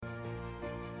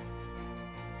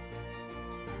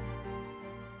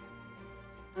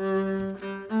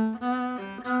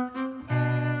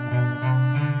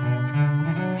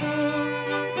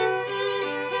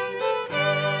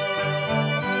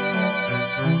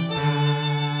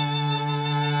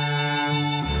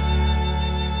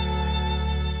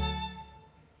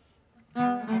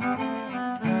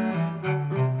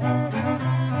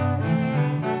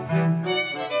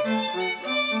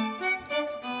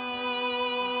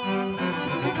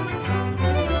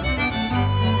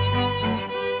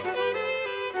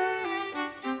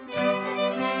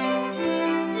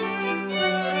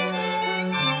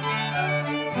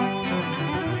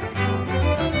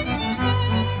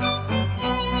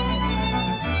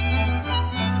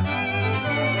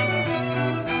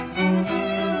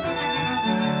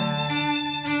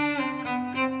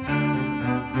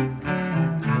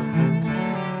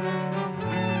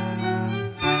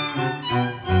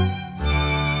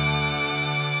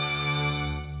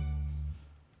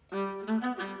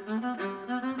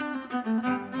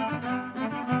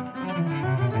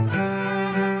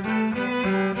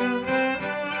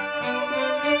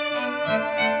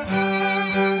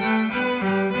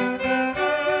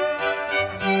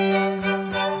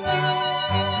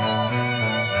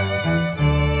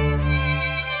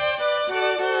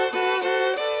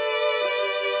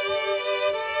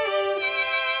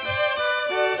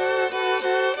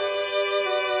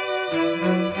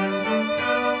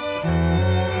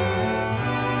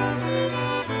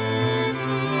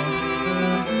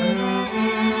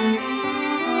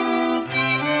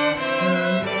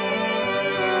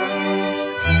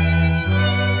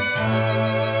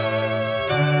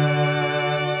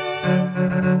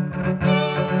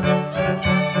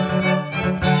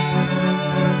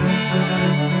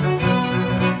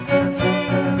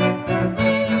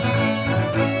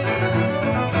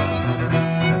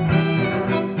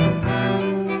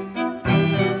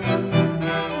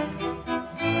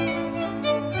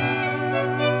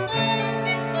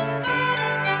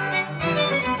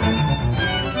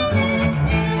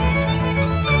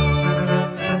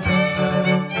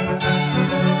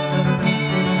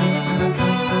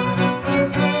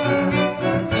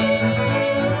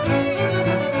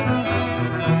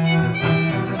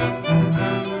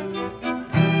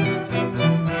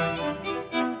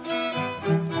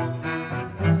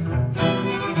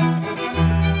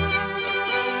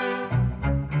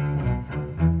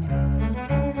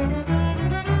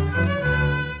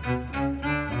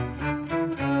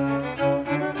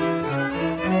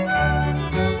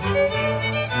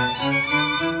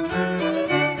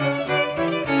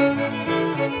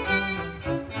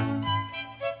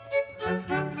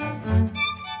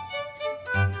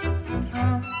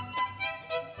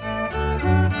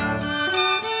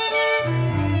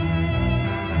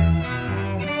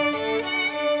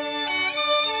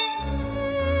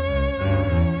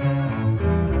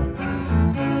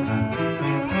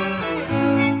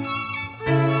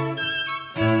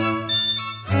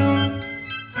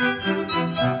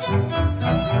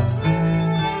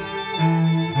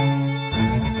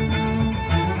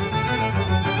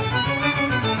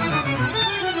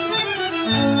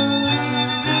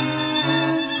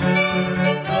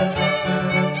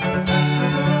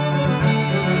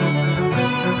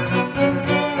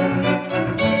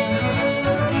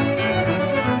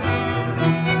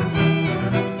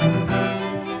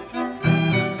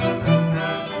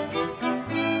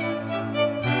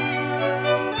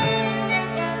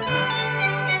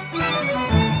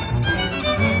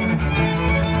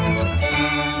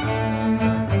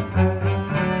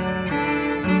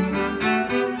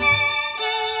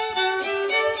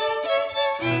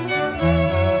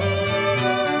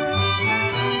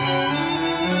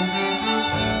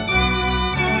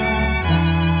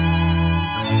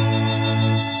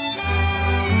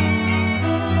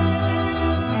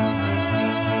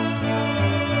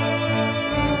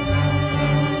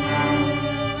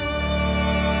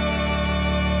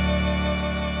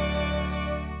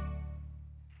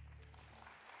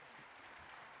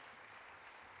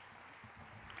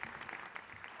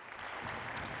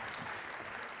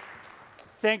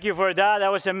Thank you for that.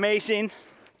 That was amazing.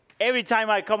 Every time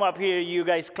I come up here, you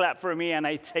guys clap for me, and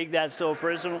I take that so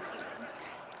personal.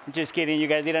 Just kidding. You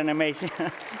guys did an amazing.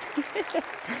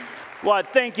 Well,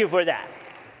 thank you for that.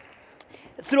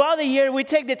 Throughout the year, we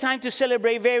take the time to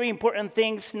celebrate very important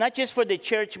things, not just for the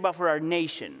church, but for our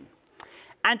nation.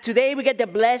 And today, we get the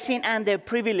blessing and the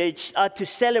privilege to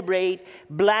celebrate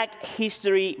Black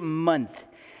History Month.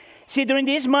 See, during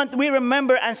this month, we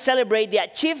remember and celebrate the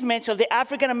achievements of the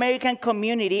African American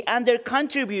community and their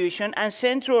contribution and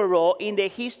central role in the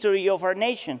history of our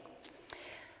nation.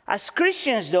 As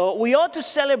Christians, though, we ought to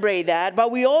celebrate that,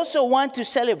 but we also want to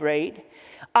celebrate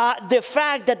the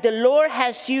fact that the Lord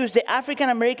has used the African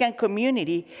American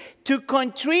community to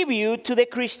contribute to the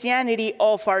Christianity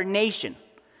of our nation.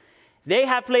 They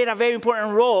have played a very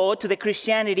important role to the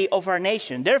Christianity of our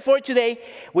nation. Therefore, today,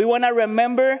 we want to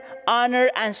remember,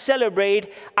 honor, and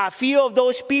celebrate a few of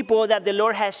those people that the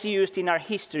Lord has used in our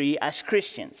history as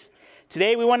Christians.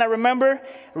 Today, we want to remember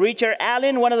Richard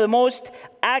Allen, one of the most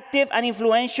active and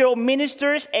influential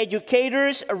ministers,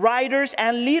 educators, writers,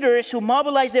 and leaders who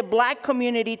mobilized the black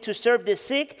community to serve the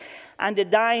sick and the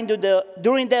dying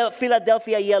during the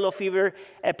Philadelphia yellow fever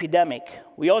epidemic.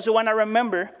 We also want to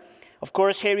remember, of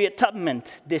course, Harriet Tubman,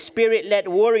 the spirit-led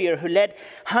warrior who led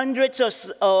hundreds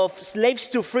of slaves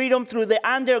to freedom through the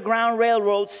Underground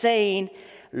Railroad, saying,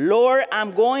 "Lord,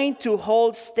 I'm going to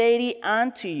hold steady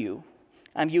unto you,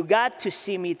 and you got to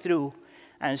see me through."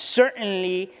 And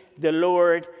certainly the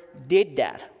Lord did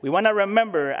that. We want to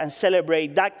remember and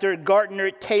celebrate Dr.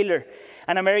 Gardner Taylor,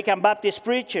 an American Baptist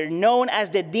preacher known as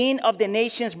the Dean of the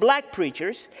nation's black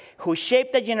preachers, who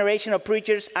shaped a generation of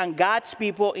preachers and God's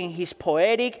people in his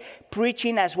poetic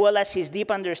preaching as well as his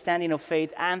deep understanding of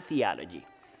faith and theology.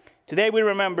 Today we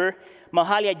remember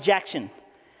Mahalia Jackson,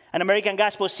 an American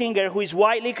gospel singer who is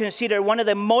widely considered one of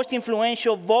the most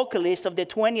influential vocalists of the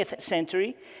 20th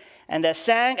century, and that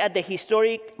sang at the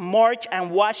historic March on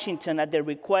Washington at the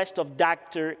request of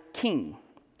Dr. King.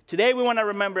 Today we want to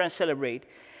remember and celebrate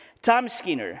Tom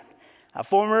Skinner, a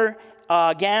former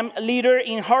gang leader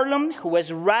in Harlem who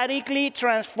was radically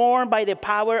transformed by the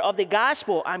power of the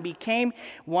gospel and became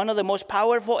one of the most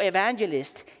powerful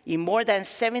evangelists in more than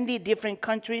 70 different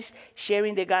countries,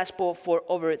 sharing the gospel for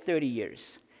over 30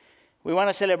 years. We want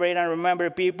to celebrate and remember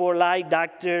people like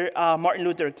Dr. Martin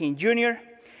Luther King Jr.,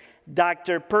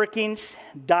 Dr. Perkins,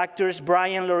 Drs.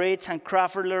 Brian Loritz and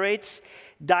Crawford Loritz,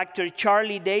 Dr.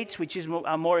 Charlie Dates, which is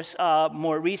a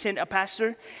more recent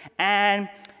pastor, and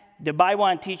the Bible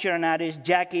and teacher and artist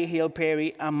Jackie Hill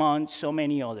Perry, among so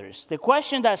many others. The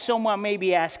question that someone may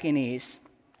be asking is,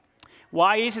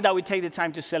 why is it that we take the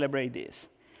time to celebrate this?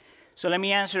 So let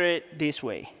me answer it this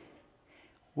way.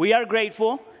 We are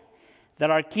grateful that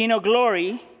our King of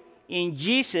Glory in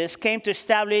Jesus came to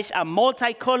establish a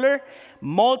multicolor,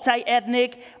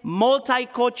 multi-ethnic,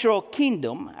 multicultural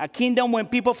kingdom, a kingdom when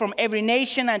people from every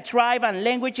nation and tribe and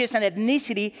languages and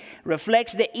ethnicity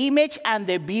reflects the image and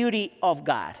the beauty of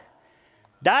God.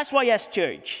 That's why as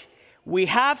church, we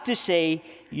have to say,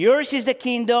 yours is the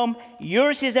kingdom,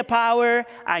 yours is the power,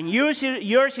 and yours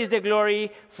is the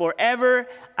glory forever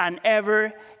and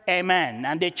ever. Amen.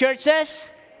 And the church says,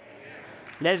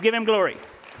 amen. Let's give him glory.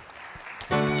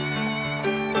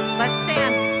 Let's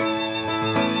stand.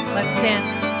 Let's stand.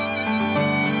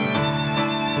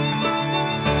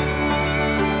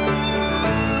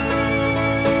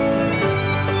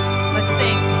 Let's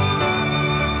sing.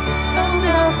 Come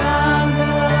thou fount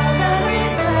of every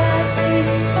blessing,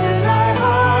 tune thy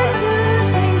heart to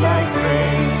sing thy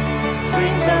praise.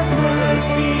 Streams of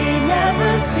mercy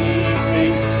never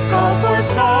ceasing, call for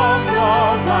songs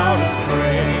of loudest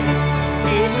praise.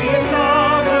 Teach me a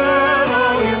song, a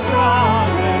melodious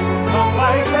sonnet, sung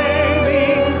by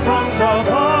claiming tongues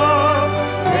above.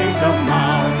 Praise the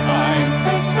mount I'm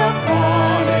fixed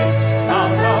upon it,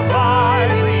 mount of thy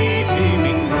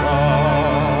redeeming blood.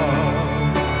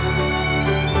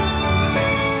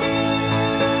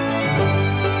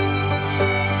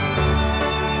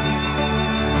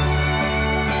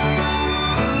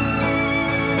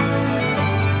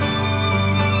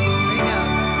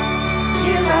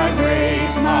 Here I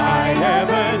raise my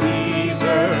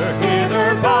Ebenezer,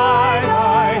 hither by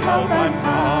thy help I'm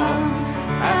come,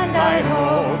 and I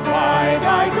hope by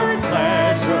thy good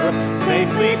pleasure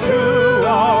safely to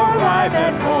arrive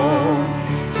at home.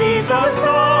 Jesus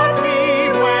sought me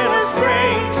when a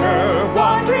stranger,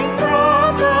 wandering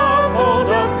from the fold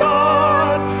of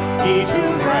God. He to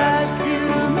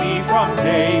rescue me from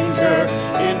danger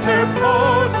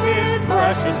interposed his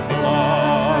precious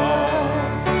blood.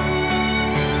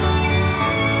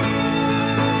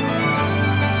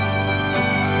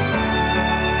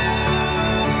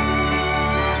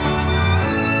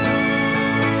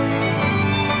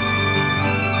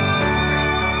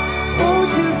 Oh,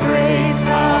 to grace,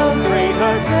 how great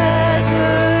a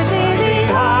debtor daily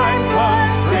I'm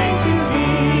constrained to be.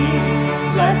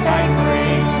 Let thy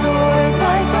grace, Lord,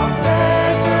 like a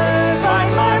fetter,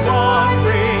 bind my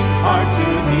wandering heart to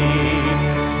thee.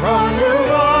 Run to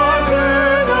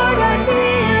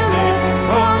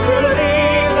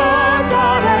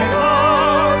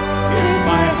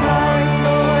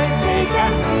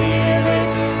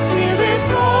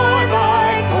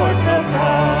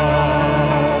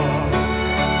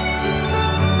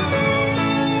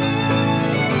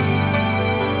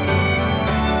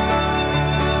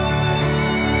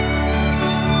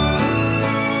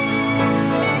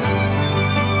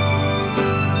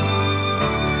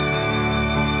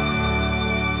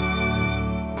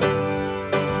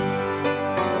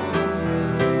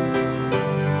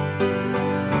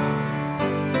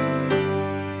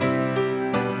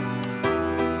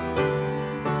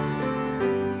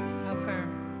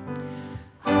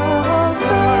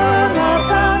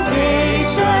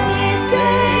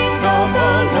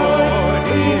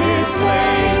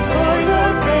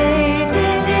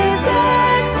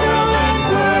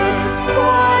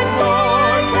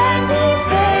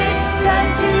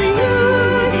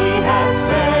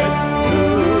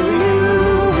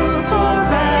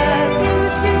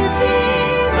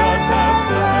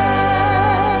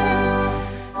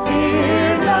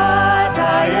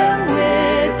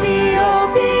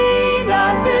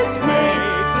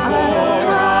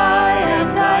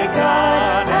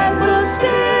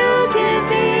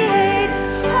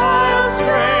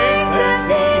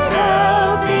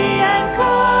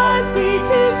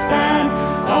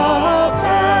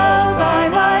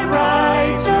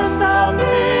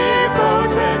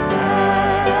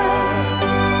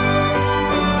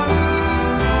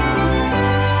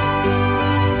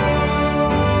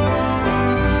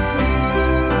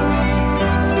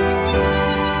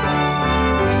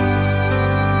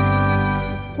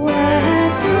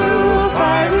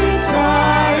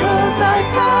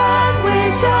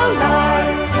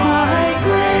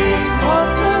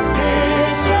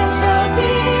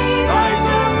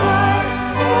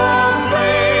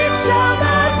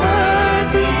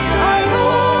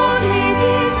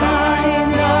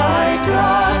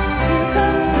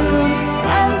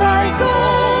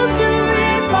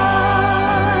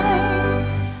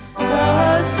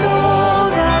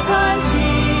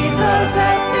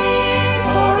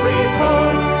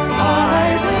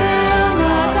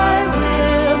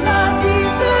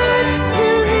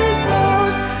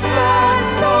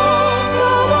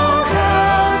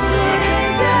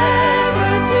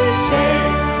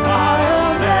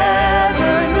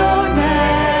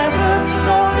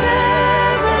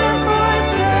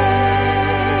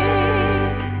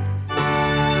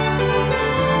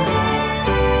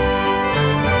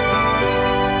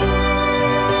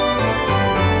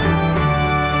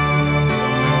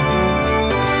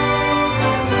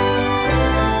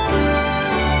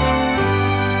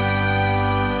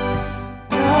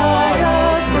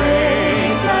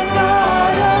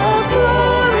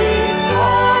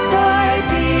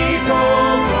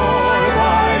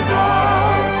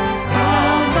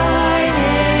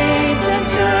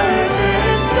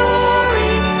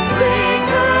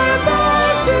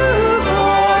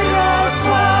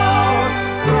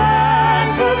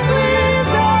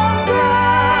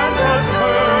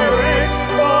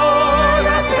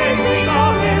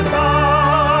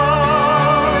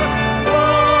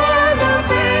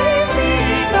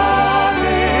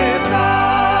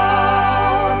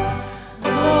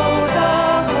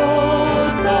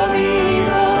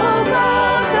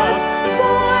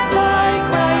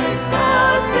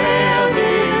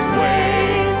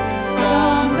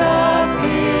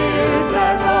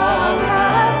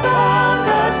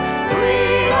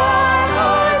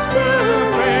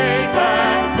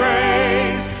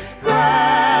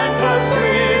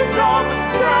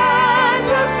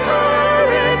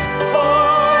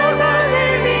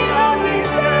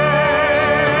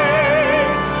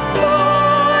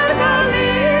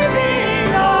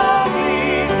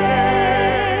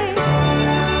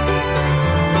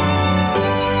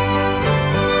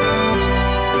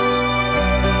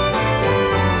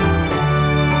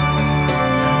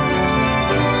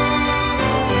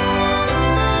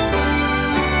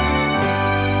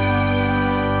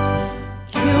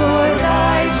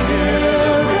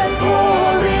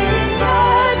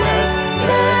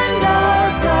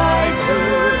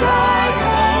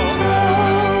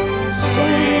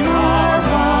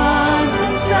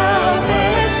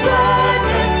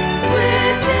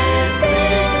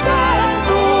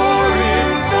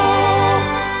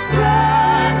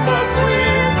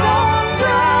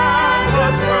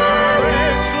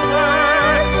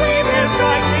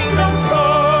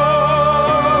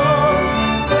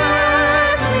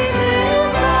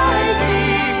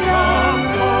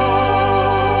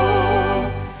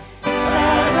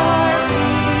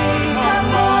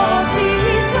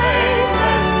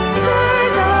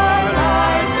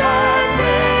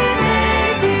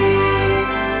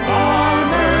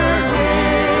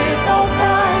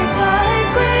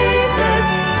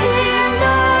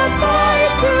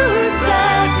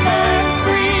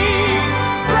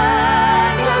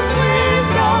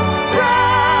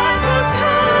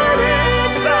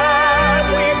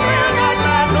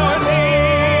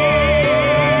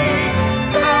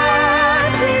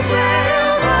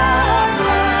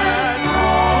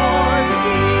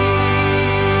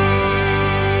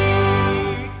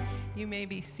You may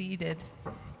be seated.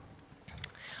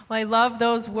 Well, I love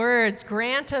those words.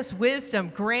 Grant us wisdom,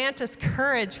 grant us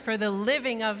courage for the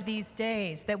living of these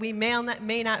days, that we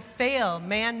may not fail,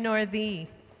 man nor thee.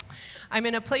 I'm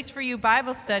in a Place for You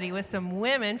Bible study with some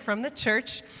women from the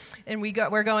church, and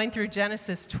we're going through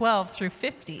Genesis 12 through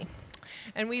 50.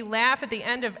 And we laugh at the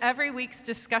end of every week's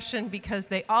discussion because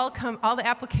all the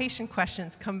application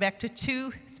questions come back to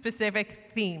two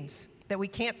specific themes that we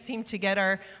can't seem to get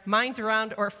our minds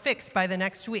around or fix by the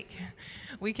next week.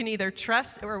 We can either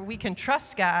trust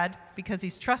God because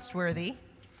he's trustworthy,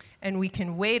 and we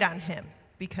can wait on him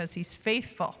because he's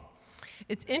faithful.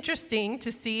 It's interesting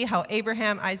to see how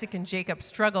Abraham, Isaac, and Jacob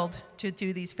struggled to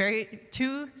do these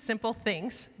two simple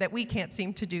things that we can't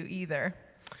seem to do either.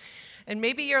 And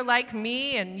maybe you're like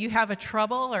me and you have a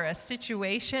trouble or a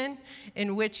situation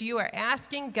in which you are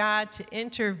asking God to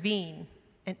intervene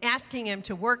and asking him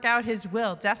to work out his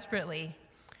will desperately,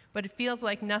 but it feels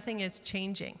like nothing is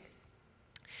changing.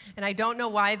 And I don't know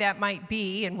why that might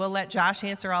be, and we'll let Josh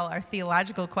answer all our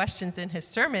theological questions in his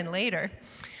sermon later.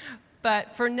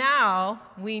 But for now,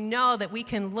 we know that we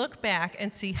can look back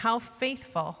and see how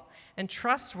faithful and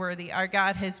trustworthy our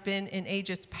God has been in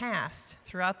ages past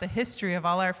throughout the history of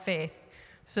all our faith,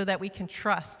 so that we can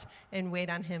trust and wait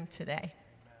on him today.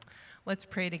 Let's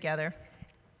pray together.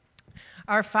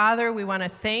 Our Father, we want to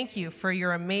thank you for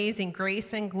your amazing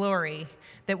grace and glory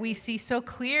that we see so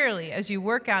clearly as you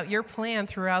work out your plan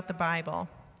throughout the Bible.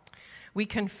 We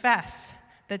confess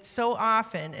that so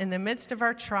often in the midst of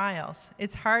our trials,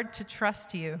 it's hard to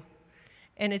trust you,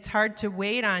 and it's hard to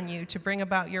wait on you to bring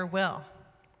about your will.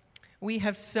 We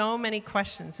have so many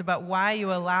questions about why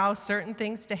you allow certain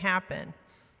things to happen,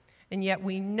 and yet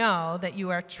we know that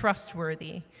you are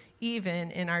trustworthy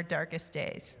even in our darkest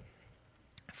days.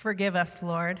 Forgive us,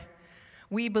 Lord.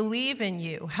 We believe in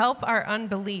you. Help our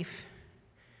unbelief.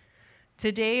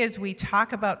 Today, as we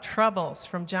talk about troubles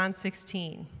from John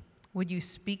 16, would you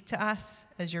speak to us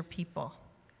as your people?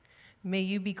 May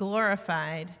you be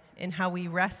glorified in how we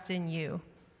rest in you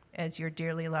as your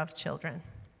dearly loved children.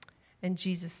 In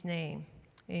Jesus' name,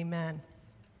 amen.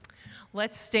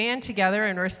 Let's stand together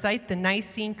and recite the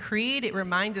Nicene Creed. It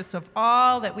reminds us of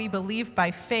all that we believe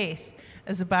by faith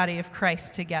as a body of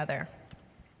Christ together.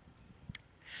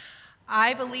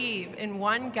 I believe in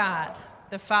one God,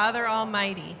 the Father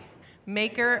Almighty,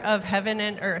 maker of heaven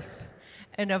and earth,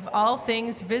 and of all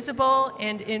things visible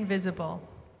and invisible.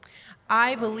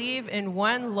 I believe in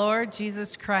one Lord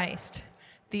Jesus Christ,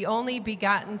 the only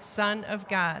begotten Son of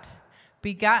God,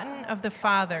 begotten of the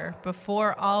Father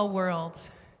before all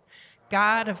worlds,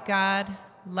 God of God,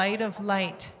 light of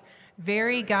light,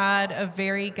 very God of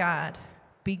very God,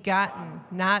 begotten,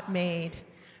 not made,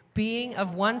 being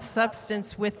of one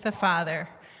substance with the Father,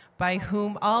 by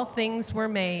whom all things were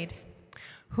made,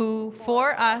 who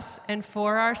for us and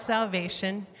for our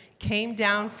salvation came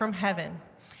down from heaven,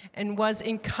 and was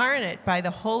incarnate by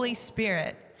the Holy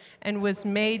Spirit, and was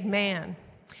made man,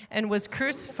 and was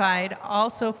crucified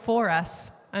also for us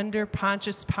under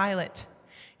Pontius Pilate.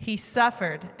 He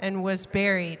suffered and was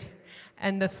buried,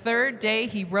 and the third day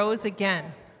he rose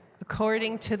again,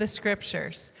 according to the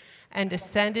Scriptures, and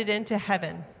ascended into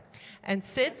heaven, and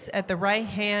sits at the right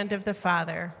hand of the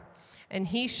Father. And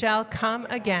he shall come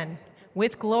again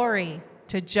with glory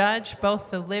to judge both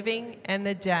the living and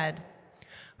the dead,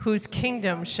 whose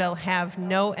kingdom shall have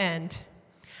no end.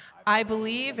 I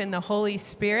believe in the Holy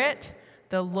Spirit,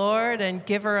 the Lord and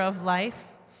giver of life,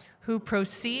 who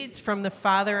proceeds from the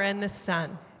Father and the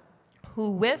Son, who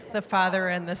with the Father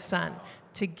and the Son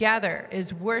together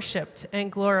is worshiped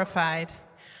and glorified.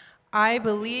 I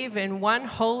believe in one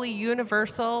holy,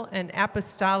 universal, and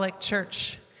apostolic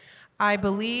church. I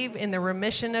believe in the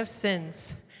remission of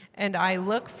sins, and I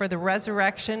look for the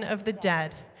resurrection of the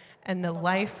dead and the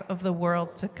life of the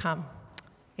world to come.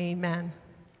 Amen.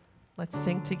 Let's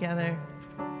sing together.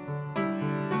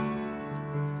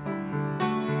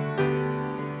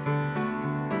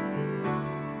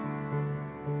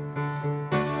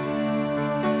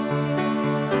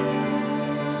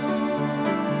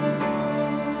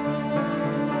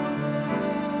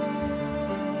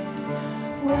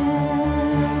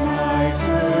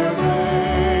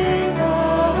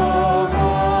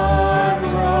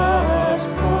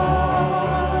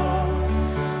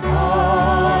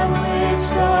 On which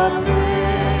the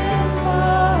Prince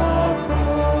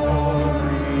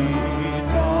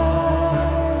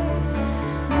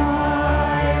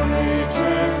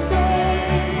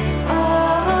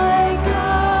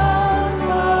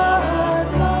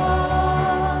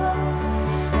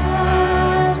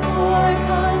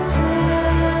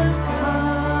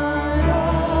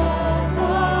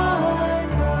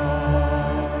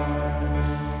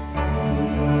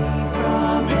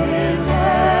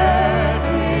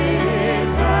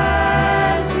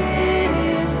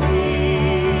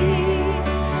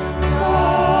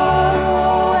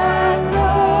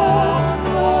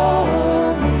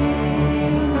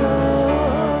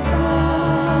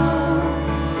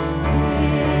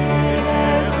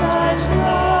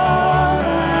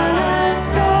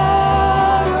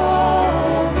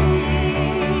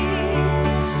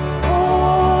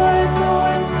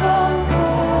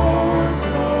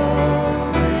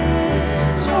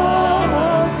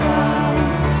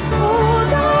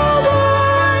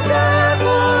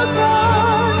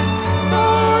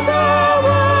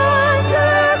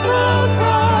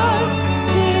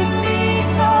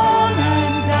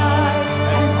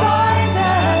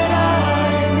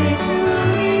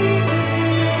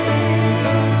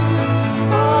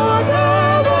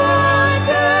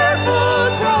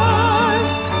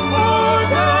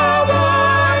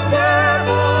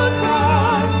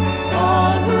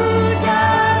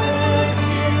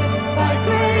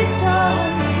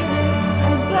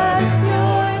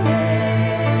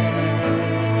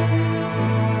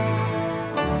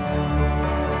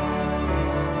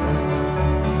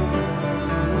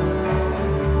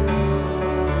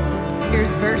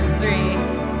Here's verse 3.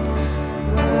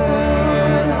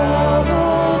 Word of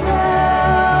the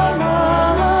realm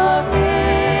of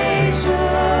nature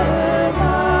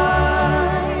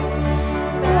mine,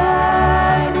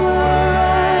 that were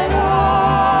an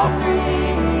offering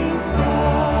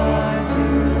far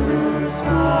too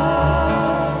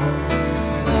small.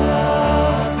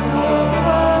 Love so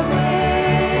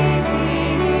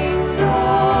amazing, so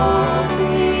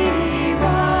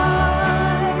divine,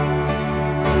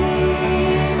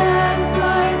 demands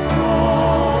my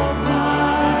soul,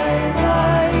 my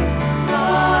life,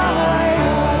 my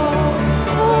all.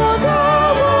 Oh, the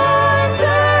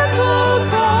wonderful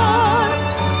cross!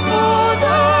 Oh,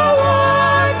 the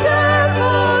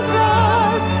wonderful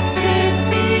cross! Bids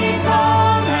me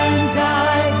come and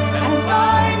die and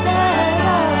find that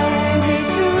I may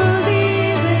truly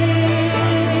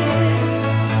live.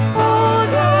 Oh,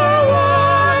 the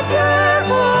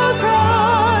wonderful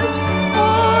cross!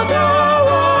 Oh, the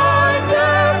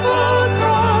wonderful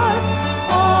cross!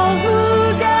 All who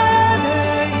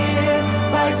gather here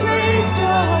by grace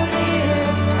draw near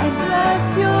and bless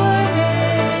your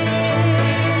name.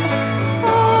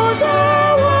 Oh, the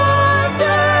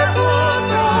wonderful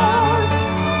cross!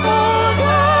 Oh,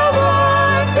 the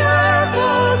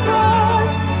wonderful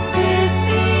cross! Bids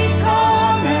me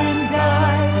come and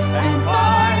die and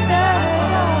find that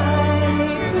I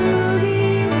may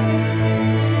truly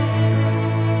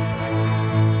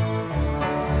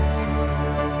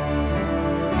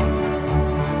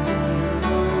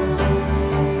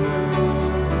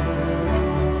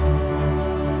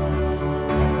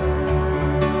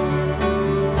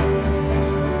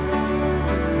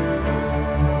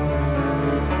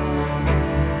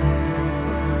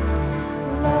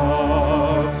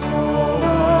Love so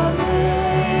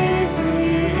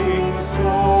amazing,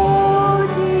 so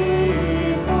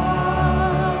divine,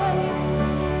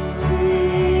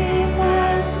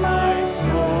 demands my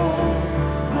soul,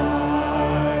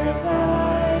 my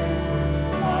life,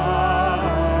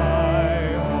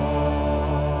 my all.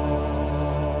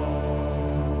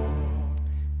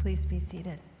 Please be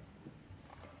seated.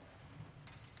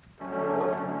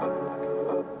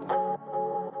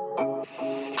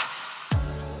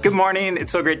 Good morning.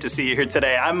 It's so great to see you here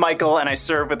today. I'm Michael, and I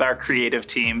serve with our creative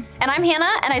team. And I'm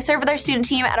Hannah, and I serve with our student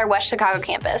team at our West Chicago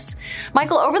campus.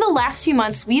 Michael, over the last few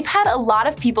months, we've had a lot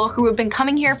of people who have been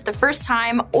coming here for the first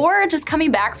time or just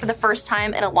coming back for the first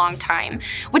time in a long time,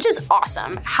 which is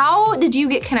awesome. How did you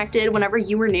get connected whenever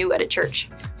you were new at a church?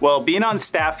 Well, being on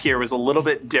staff here was a little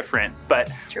bit different,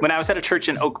 but True. when I was at a church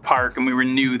in Oak Park and we were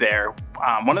new there,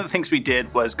 one of the things we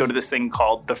did was go to this thing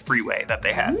called the Freeway that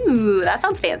they had. Ooh, that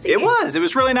sounds fancy. It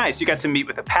was really nice. You got to meet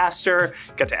with a pastor,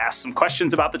 got to ask some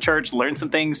questions about the church, learn some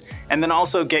things, and then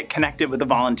also get connected with a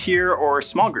volunteer or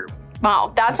small group.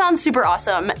 Wow, that sounds super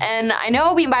awesome. And I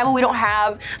know at Wheaton Bible we don't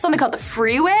have something called the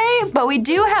Freeway, but we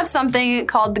do have something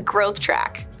called the Growth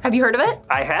Track. Have you heard of it?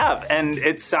 I have, and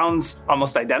it sounds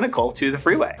almost identical to the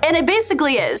Freeway. And it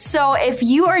basically is. So if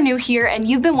you are new here and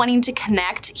you've been wanting to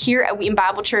connect here at Wheaton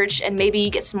Bible Church and maybe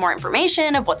get some more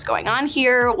information of what's going on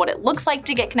here, what it looks like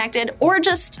to get connected, or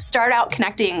just start out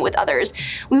connecting with others,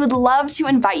 we would love to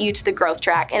invite you to the Growth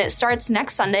Track, and it starts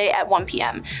next Sunday at 1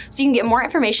 p.m. So you can get more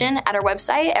information at our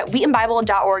website at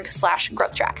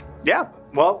wheatonbible.org/growthtrack. Yeah.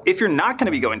 Well, if you're not going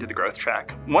to be going to the Growth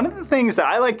Track, one of the things that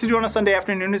I like to do on a Sunday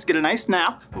afternoon is get a nice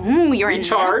nap. You're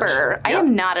recharge. a napper. I Yep.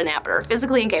 am not a napper,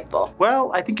 physically incapable.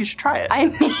 Well, I think you should try it. I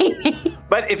mean,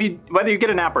 But whether you get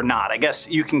a nap or not, I guess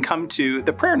you can come to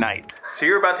the prayer night. So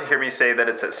you're about to hear me say that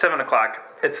it's at 7 o'clock.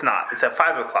 It's not. It's at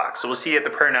 5 o'clock. So we'll see you at the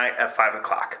prayer night at 5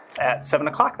 o'clock. At 7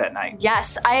 o'clock that night.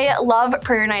 yes, I love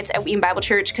prayer nights at Wheaton Bible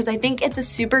Church because I think it's a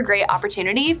super great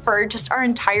opportunity for just our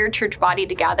entire church body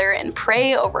to gather and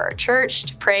pray over our church,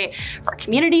 to pray for our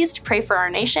communities, to pray for our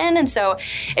nation. And so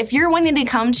if you're wanting to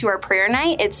come to our prayer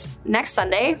night, it's next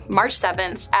Sunday, March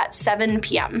 7th at 7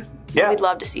 p.m. Yeah. We'd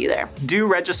love to see you there. Do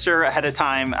register ahead of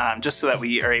time just so that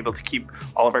we are able to keep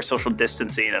all of our social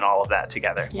distancing and all of that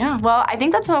together. Yeah, well, I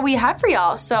think that's all we have for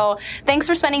y'all. So thanks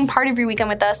for spending part of your weekend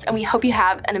with us, and we hope you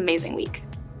have an amazing week.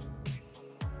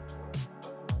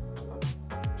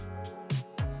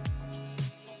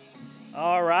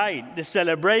 All right, the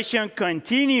celebration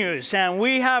continues. And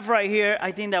we have right here,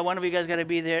 I think that one of you guys got to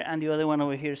be there and the other one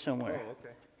over here somewhere. Oh,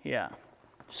 okay. Yeah.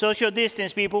 Social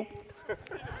distance, people.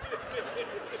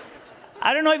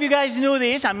 I don't know if you guys knew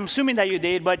this. I'm assuming that you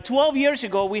did. But 12 years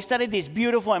ago, we started this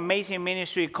beautiful, amazing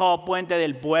ministry called Puente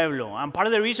del Pueblo. And part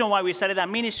of the reason why we started that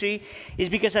ministry is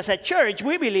because as a church,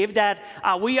 we believe that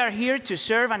we are here to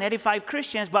serve and edify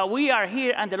Christians, but we are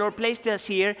here, and the Lord placed us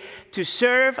here to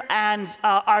serve and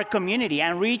our community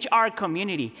and reach our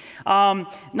community.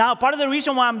 Now, part of the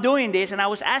reason why I'm doing this, and I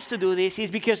was asked to do this,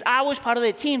 is because I was part of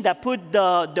the team that put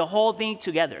the whole thing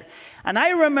together. And I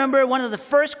remember one of the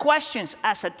first questions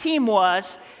as a team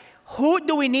was, who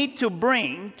do we need to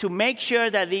bring to make sure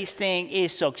that this thing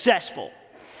is successful?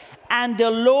 And the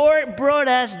Lord brought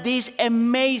us this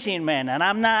amazing man. And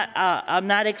I'm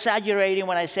not exaggerating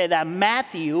when I say that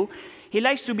Matthew, he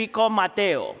likes to be called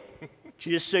Mateo,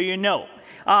 just so you know.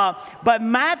 But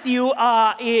Matthew,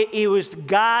 it was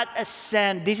God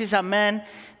sent. This is a man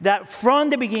that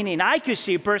from the beginning, I could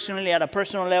see personally at a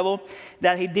personal level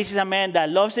that this is a man that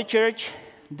loves the church,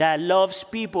 that loves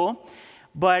people,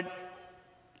 but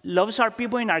loves our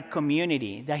people in our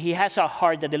community, that he has a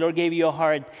heart, that the Lord gave you a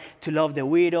heart to love the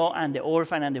widow and the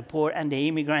orphan and the poor and the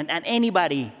immigrant and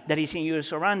anybody that is in your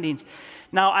surroundings.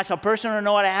 Now, as a personal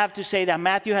note, I have to say that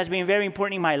Matthew has been very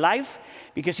important in my life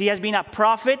because he has been a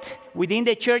prophet within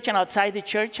the church and outside the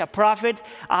church, a prophet,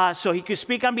 so he could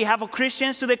speak on behalf of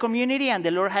Christians to the community, and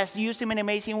the Lord has used him in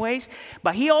amazing ways.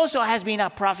 But he also has been a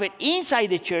prophet inside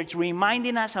the church,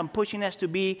 reminding us and pushing us to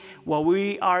be what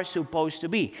we are supposed to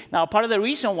be. Now, part of the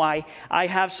reason why I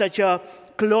have such a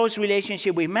close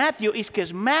relationship with Matthew is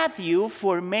because Matthew,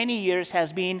 for many years,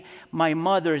 has been my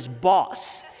mother's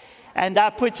boss. And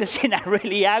that puts us in a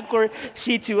really awkward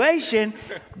situation.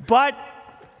 But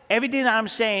everything that I'm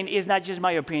saying is not just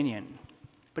my opinion,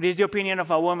 but it's the opinion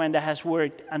of a woman that has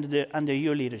worked under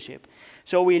your leadership.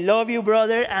 So we love you,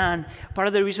 brother. And part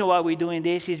of the reason why we're doing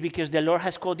this is because the Lord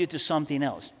has called you to something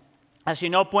else. As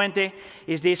you know, Puente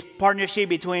is this partnership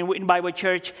between Wheaton Bible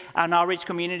Church and Outreach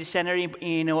Community Center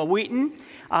in Wheaton.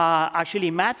 Actually,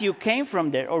 Matthew came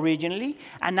from there originally,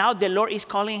 and now the Lord is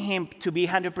calling him to be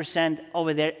 100%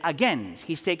 over there again.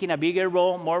 He's taking a bigger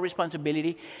role, more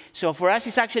responsibility. So for us,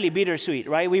 it's actually bittersweet,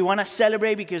 right? We want to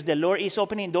celebrate because the Lord is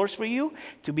opening doors for you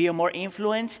to be a more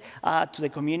influence to the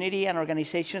community and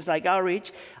organizations like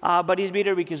Outreach. But it's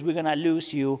bitter because we're going to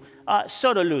lose you,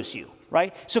 lose you.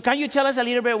 Right? So can you tell us a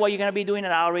little bit what you're going to be doing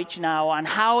at Outreach now, and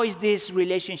how is this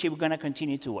relationship going to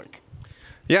continue to work?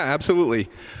 Yeah, absolutely.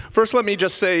 First, let me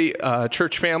just say,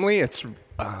 church family, it's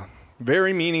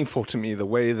very meaningful to me the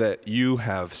way that you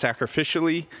have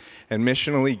sacrificially and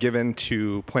missionally given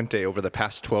to Puente over the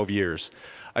past 12 years.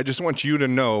 I just want you to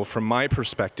know, from my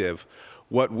perspective,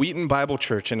 what Wheaton Bible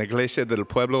Church and Iglesia del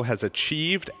Pueblo has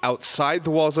achieved outside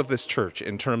the walls of this church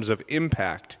in terms of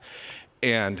impact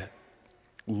and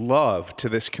love to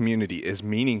this community is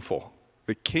meaningful.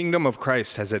 The kingdom of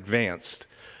Christ has advanced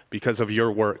because of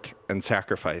your work and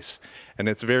sacrifice, and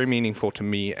it's very meaningful to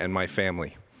me and my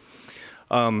family.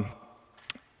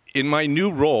 In my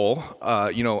new role,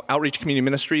 Outreach Community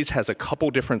Ministries has a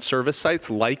couple different service sites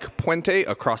like Puente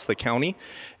across the county,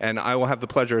 and I will have the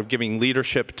pleasure of giving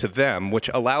leadership to them, which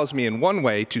allows me in one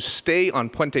way to stay on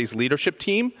Puente's leadership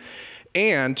team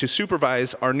and to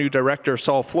supervise our new director,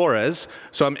 Saul Flores.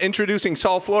 So I'm introducing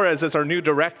Saul Flores as our new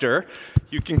director.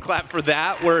 You can clap for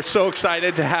that. We're so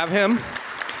excited to have him.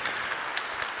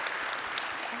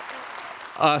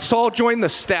 Saul joined the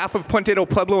staff of Puente del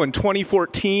Pueblo in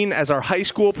 2014 as our high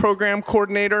school program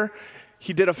coordinator.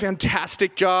 He did a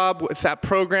fantastic job with that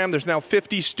program. There's now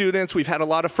 50 students. We've had a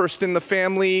lot of first in the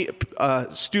family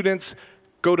students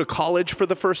go to college for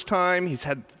the first time. He's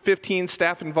had 15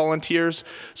 staff and volunteers.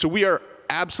 So we are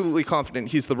absolutely confident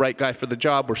he's the right guy for the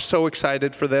job. We're so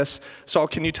excited for this. Saul,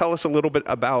 can you tell us a little bit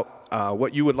about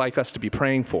what you would like us to be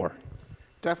praying for?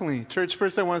 Definitely. Church,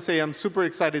 first I want to say I'm super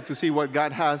excited to see what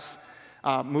God has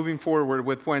moving forward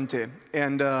with Puente.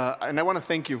 And I want to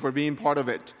thank you for being part of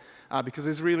it because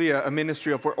it's really a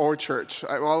ministry of our church,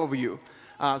 all of you.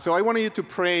 So I want you to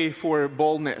pray for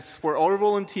boldness, for our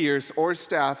volunteers or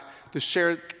staff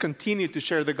to continue to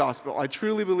share the gospel. I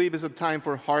truly believe it's a time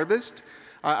for harvest.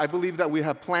 I believe that we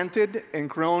have planted and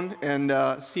grown and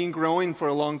seen growing for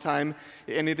a long time,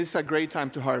 and it is a great time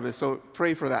to harvest. So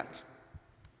pray for that.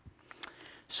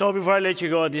 So before I let you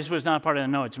go, this was not part of the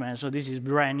notes, man. So this is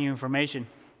brand new information.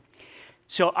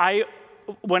 So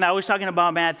when I was talking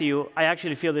about Matthew, I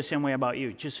actually feel the same way about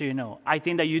you, just so you know. I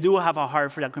think that you do have a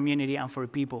heart for the community and for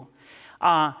people.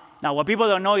 Now, what people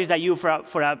don't know is that you, for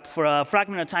a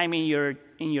fragment of time in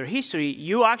your history,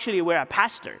 you actually were a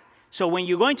pastor. So when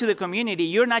you go into the community,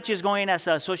 you're not just going as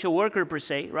a social worker per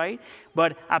se, right?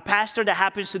 But a pastor that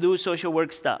happens to do social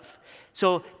work stuff.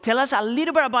 So tell us a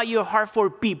little bit about your heart for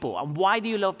people and why do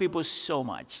you love people so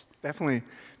much? Definitely.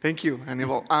 Thank you,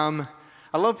 Hannibal.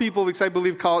 I love people because I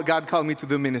believe God called me to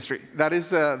do ministry. That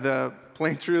is the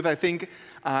plain truth. I think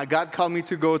God called me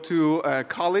to go to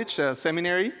college,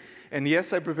 seminary, and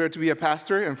yes, I prepared to be a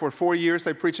pastor, and for 4 years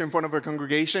I preached in front of a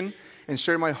congregation and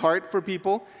shared my heart for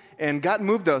people. And God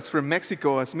moved us from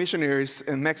Mexico as missionaries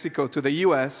in Mexico to the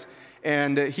U.S.,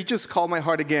 and He just called my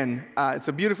heart again. It's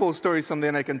a beautiful story,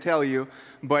 something I can tell you,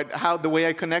 but how the way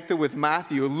I connected with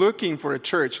Matthew, looking for a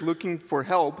church, looking for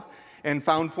help, and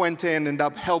found Puente and ended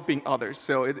up helping others.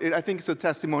 So I think it's a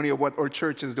testimony of what our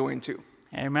church is doing too.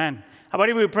 Amen. How about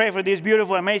if we pray for these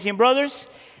beautiful, amazing brothers,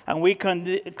 and we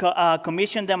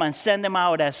commission them and send them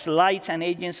out as lights and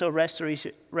agents of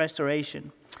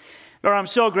restoration. Lord, I'm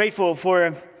so grateful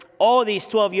for all these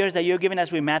 12 years that you've given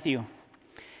us with Matthew.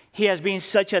 He has been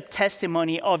such a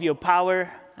testimony of your power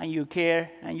and your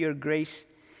care and your grace.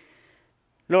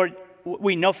 Lord,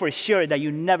 we know for sure that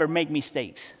you never make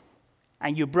mistakes.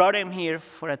 And you brought him here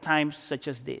for a time such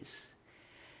as this.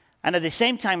 And at the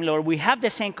same time, Lord, we have the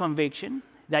same conviction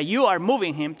that you are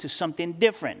moving him to something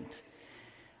different.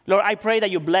 Lord, I pray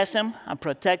that you bless him and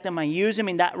protect him and use him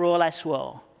in that role as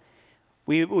well.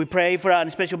 We pray for a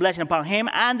special blessing upon him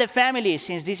and the family,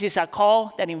 since this is a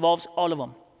call that involves all of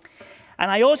them. And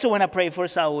I also want to pray for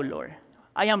Saul, Lord.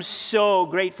 I am so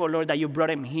grateful, Lord, that you brought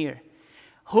him here.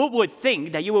 Who would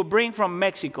think that you would bring from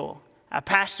Mexico a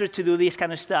pastor to do this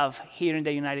kind of stuff here in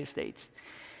the United States?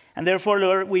 And therefore,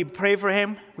 Lord, we pray for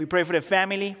him. We pray for the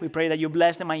family. We pray that you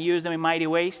bless them and use them in mighty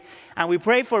ways. And we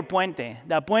pray for Puente,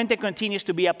 that Puente continues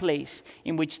to be a place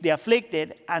in which the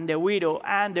afflicted and the widow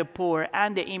and the poor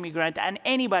and the immigrant and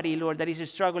anybody, Lord, that is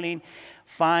struggling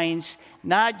finds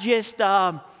not just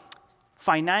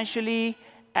financially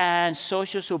and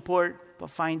social support, but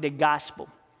find the gospel.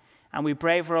 And we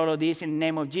pray for all of this in the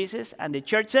name of Jesus. And the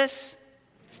church says,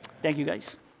 thank you,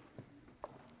 guys.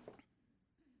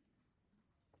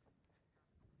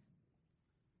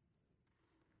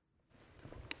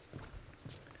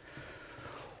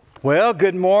 Well,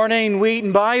 good morning,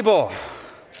 Wheaton Bible.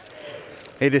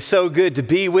 It is so good to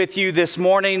be with you this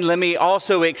morning. Let me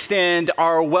also extend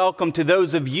our welcome to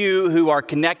those of you who are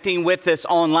connecting with us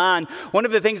online. One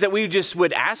of the things that we just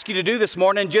would ask you to do this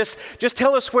morning, just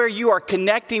tell us where you are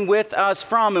connecting with us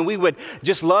from, and we would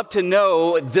just love to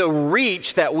know the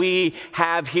reach that we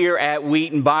have here at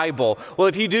Wheaton Bible. Well,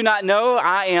 if you do not know,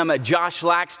 I am Josh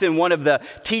Laxton, one of the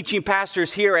teaching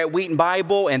pastors here at Wheaton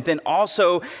Bible, and then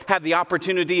also have the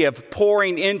opportunity of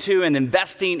pouring into and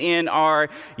investing in our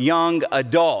young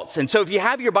adults. And so if you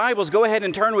have your Bibles, go ahead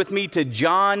and turn with me to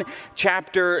John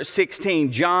chapter 16.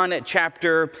 John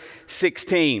chapter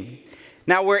 16.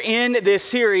 Now we're in this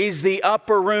series, the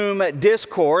Upper Room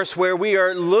Discourse, where we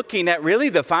are looking at really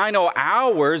the final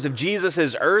hours of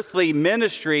Jesus' earthly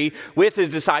ministry with his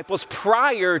disciples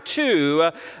prior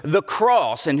to the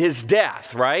cross and his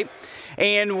death, right?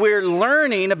 And we're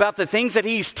learning about the things that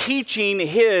he's teaching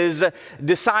his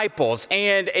disciples.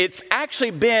 And it's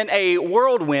actually been a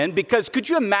whirlwind, because could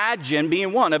you imagine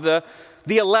being one of the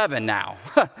 11 now?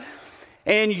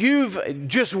 And you've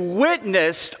just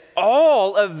witnessed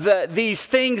all of these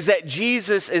things that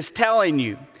Jesus is telling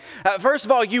you. First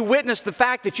of all, you witnessed the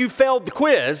fact that you failed the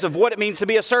quiz of what it means to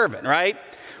be a servant, right?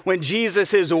 When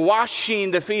Jesus is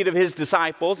washing the feet of his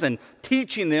disciples and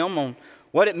teaching them on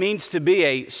what it means to be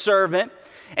a servant.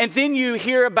 And then you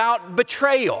hear about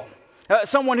betrayal.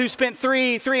 Someone who spent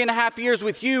three and a half years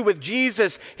with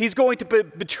Jesus, he's going to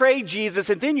betray Jesus.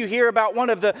 And then you hear about one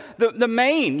of the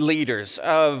main leaders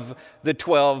of the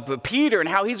 12, Peter, and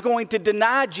how he's going to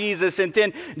deny Jesus. And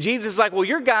then Jesus is like, well,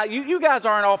 you guys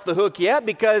aren't off the hook yet,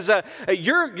 because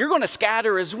you're going to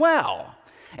scatter as well.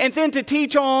 And then to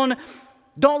teach on,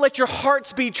 don't let your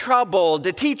hearts be troubled,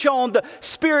 to teach on the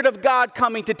Spirit of God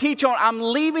coming, to teach on I'm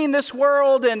leaving this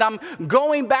world and I'm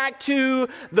going back to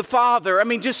the Father. I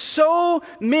mean, just so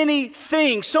many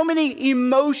things, so many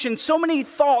emotions, so many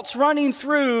thoughts running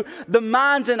through the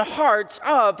minds and hearts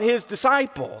of his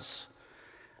disciples.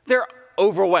 They're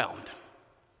overwhelmed.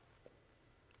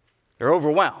 They're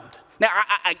overwhelmed. Now,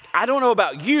 I don't know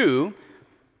about you,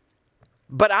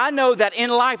 but I know that in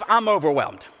life I'm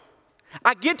overwhelmed.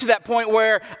 I get to that point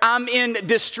where I'm in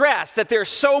distress, that there's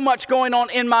so much going on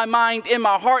in my mind, in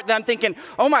my heart, that I'm thinking,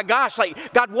 oh my gosh, like,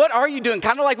 God, what are you doing?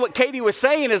 Kind of like what Katie was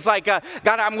saying is like, God,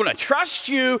 I'm going to trust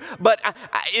you, but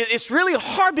it's really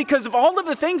hard because of all of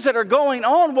the things that are going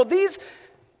on. Well, these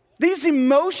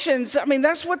emotions, I mean,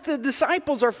 that's what the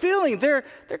disciples are feeling. They're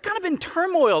kind of in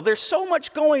turmoil. There's so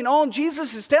much going on.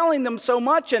 Jesus is telling them so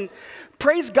much, and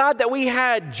praise God that we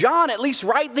had John at least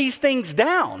write these things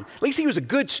down. At least he was a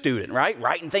good student, right?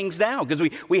 Writing things down, because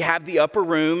we have the Upper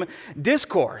Room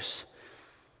Discourse.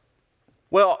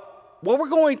 Well, what we're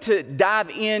going to dive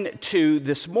into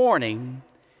this morning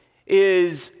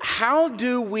is how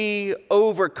do we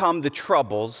overcome the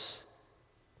troubles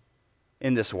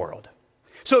in this world?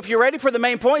 So if you're ready for the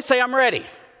main point, say, I'm ready.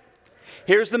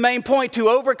 Here's the main point. To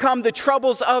overcome the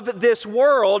troubles of this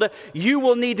world, you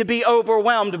will need to be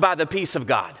overwhelmed by the peace of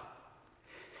God.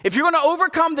 If you're going to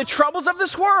overcome the troubles of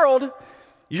this world,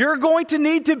 you're going to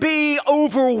need to be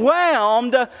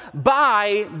overwhelmed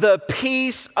by the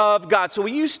peace of God. So will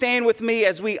you stand with me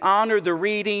as we honor the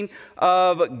reading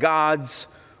of God's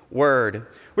Word?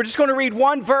 We're just going to read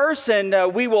one verse,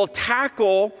 and we will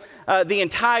tackle the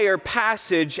entire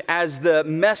passage as the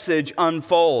message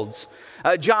unfolds.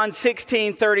 John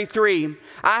 16:33,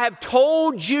 I have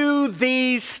told you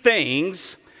these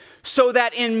things so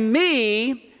that in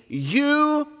me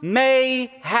you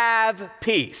may have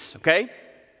peace, okay?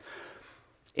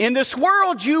 In this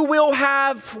world you will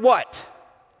have what?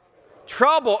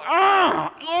 Trouble.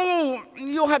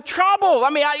 You'll have trouble.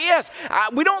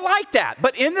 We don't like that.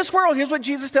 But in this world, here's what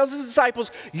Jesus tells his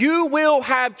disciples, you will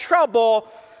have trouble.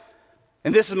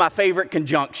 And this is my favorite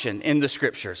conjunction in the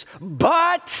scriptures.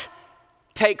 But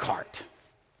take heart.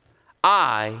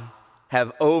 I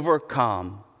have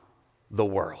overcome the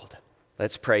world.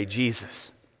 Let's pray.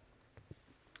 Jesus,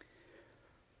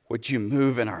 would you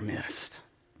move in our midst?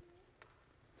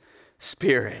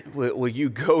 Spirit, will you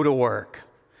go to work,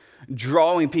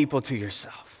 drawing people to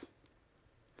yourself?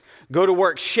 Go to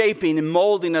work shaping and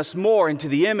molding us more into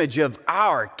the image of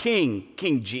our King,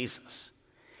 King Jesus.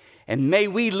 And may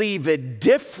we leave it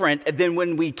different than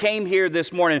when we came here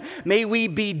this morning. May we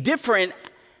be different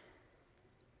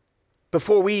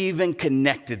before we even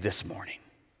connected this morning.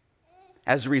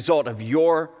 As a result of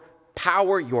your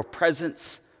power, your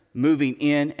presence moving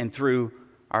in and through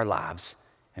our lives.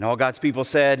 And all God's people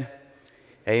said,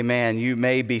 amen. You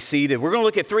may be seated. We're going to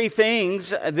look at three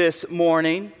things this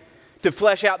morning to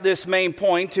flesh out this main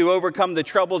point. To overcome the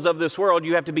troubles of this world,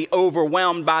 you have to be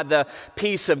overwhelmed by the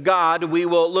peace of God. We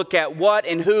will look at what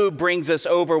and who brings us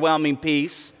overwhelming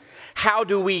peace. How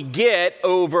do we get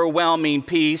overwhelming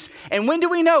peace? And when do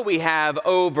we know we have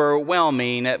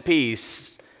overwhelming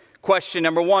peace? Question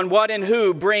number one, what and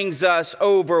who brings us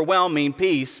overwhelming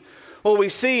peace? Well, we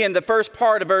see in the first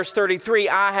part of verse 33,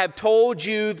 I have told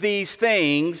you these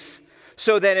things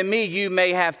so that in me you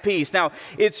may have peace. Now,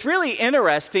 it's really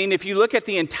interesting if you look at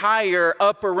the entire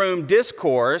upper room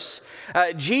discourse,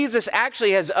 Jesus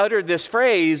actually has uttered this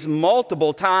phrase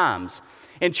multiple times.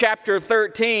 In chapter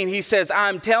 13, he says,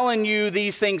 I'm telling you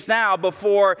these things now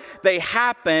before they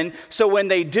happen, so when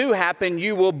they do happen,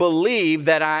 you will believe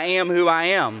that I am who I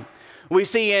am. We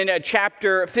see in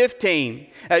chapter 15,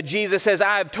 Jesus says,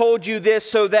 I have told you this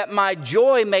so that my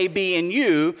joy may be in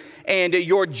you and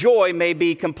your joy may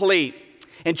be complete.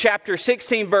 In chapter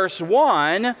 16, verse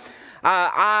 1,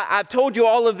 I've told you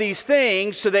all of these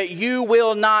things so that you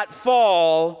will not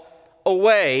fall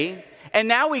away. And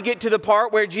now we get to the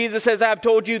part where Jesus says, I've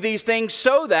told you these things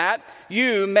so that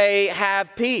you may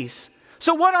have peace.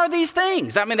 So what are these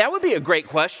things? I mean, that would be a great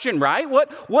question, right?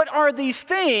 What are these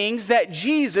things that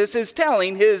Jesus is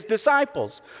telling his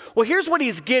disciples? Well, here's what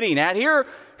he's getting at.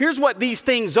 Here's what these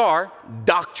things are.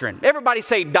 Doctrine. Everybody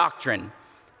say doctrine.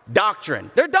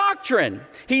 Doctrine. They're doctrine.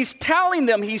 He's telling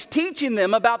them, he's teaching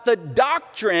them about the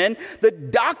doctrines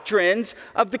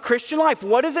of the Christian life.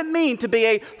 What does it mean to be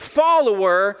a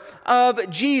follower of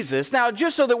Jesus? Now,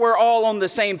 just so that we're all on the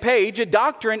same page, a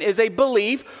doctrine is a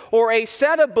belief or a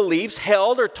set of beliefs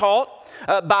held or taught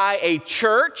by a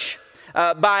church,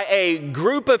 by a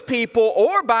group of people,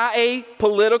 or by a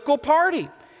political party.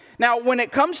 Now, when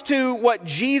it comes to what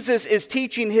Jesus is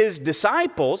teaching his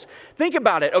disciples, think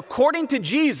about it. According to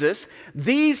Jesus,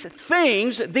 these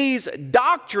things, these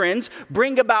doctrines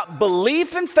bring about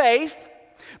belief and faith,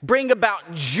 bring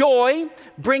about joy,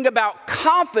 bring about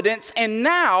confidence, and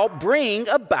now bring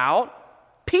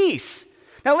about peace.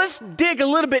 Now, let's dig a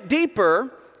little bit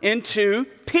deeper into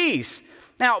peace.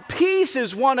 Now, peace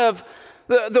is one of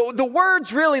the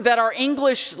words really that our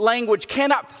English language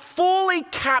cannot fully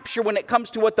capture when it comes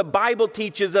to what the Bible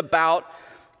teaches about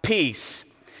peace.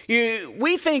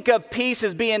 We think of peace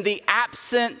as being the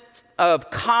absence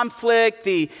of conflict,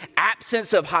 the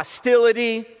absence of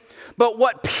hostility. But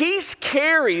what peace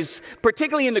carries,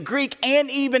 particularly in the Greek and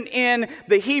even in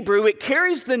the Hebrew, it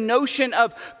carries the notion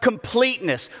of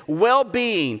completeness,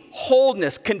 well-being,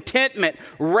 wholeness, contentment,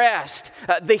 rest.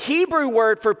 The Hebrew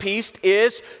word for peace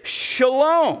is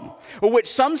shalom, which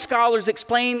some scholars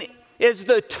explain is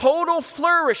the total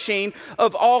flourishing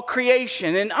of all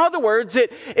creation. In other words,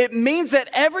 it means that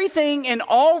everything in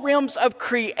all realms of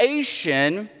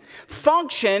creation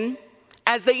function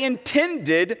as they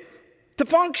intended to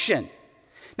function.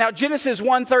 Now, Genesis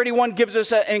 1:31 gives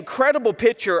us an incredible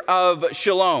picture of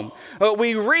shalom.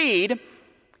 We read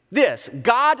this: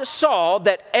 God saw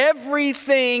that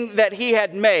everything that he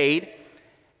had made,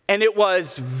 and it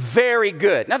was very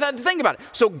good. Now, think about it.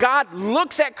 So God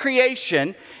looks at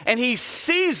creation, and he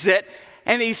sees it,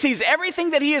 and he sees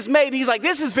everything that he has made. He's like,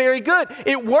 this is very good.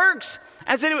 It works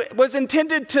as it was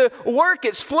intended to work.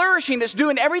 It's flourishing. It's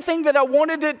doing everything that I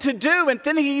wanted it to do. And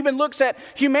then he even looks at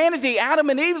humanity,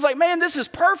 Adam and Eve. He's like, man, this is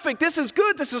perfect. This is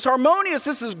good. This is harmonious.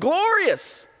 This is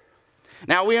glorious.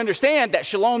 Now, we understand that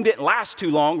shalom didn't last too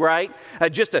long, right?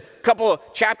 Just a couple of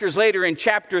chapters later, in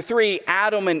chapter 3,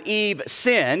 Adam and Eve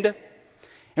sinned.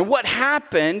 And what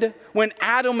happened when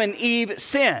Adam and Eve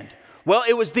sinned? Well,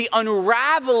 it was the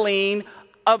unraveling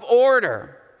of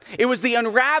order. It was the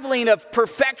unraveling of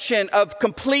perfection, of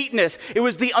completeness. It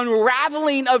was the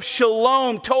unraveling of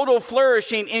shalom, total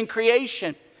flourishing in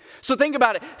creation. So think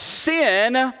about it.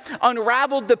 Sin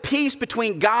unraveled the peace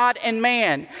between God and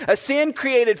man. Sin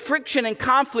created friction and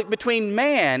conflict between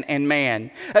man and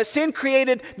man. Sin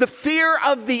created the fear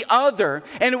of the other,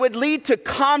 and it would lead to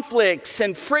conflicts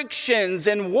and frictions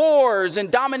and wars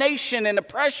and domination and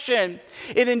oppression.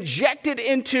 It injected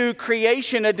into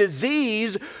creation a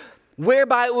disease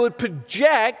whereby it would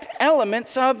project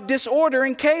elements of disorder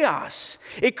and chaos.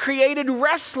 It created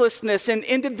restlessness in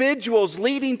individuals,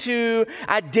 leading to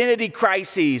identity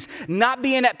crises, not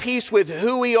being at peace with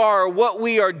who we are or what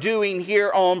we are doing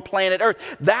here on planet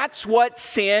Earth. That's what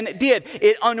sin did.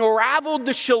 It unraveled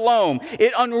the shalom.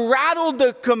 It unraveled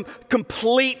the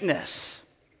completeness.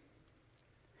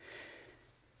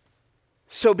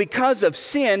 So because of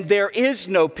sin, there is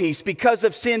no peace. Because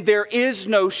of sin, there is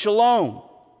no shalom.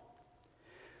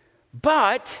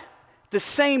 But at the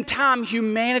same time,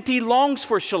 humanity longs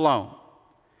for shalom.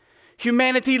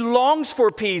 Humanity longs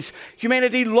for peace.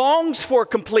 Humanity longs for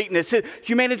completeness.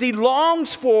 Humanity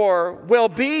longs for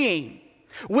well-being,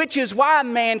 which is why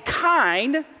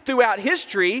mankind throughout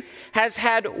history has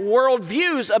had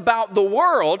worldviews about the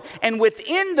world, and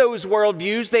within those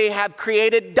worldviews they have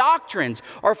created doctrines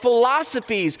or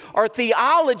philosophies or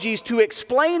theologies to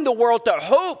explain the world, to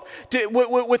hope,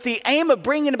 with the aim of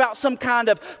bringing about some kind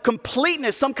of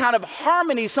completeness, some kind of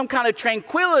harmony, some kind of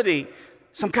tranquility,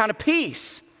 some kind of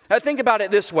peace. Now think about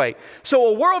it this way.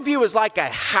 So a worldview is like a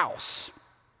house.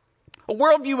 A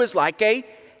worldview is like a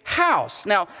house.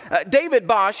 Now, David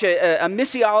Bosch, a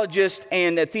missiologist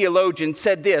and a theologian,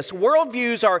 said this: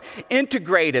 worldviews are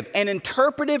integrative and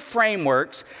interpretive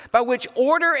frameworks by which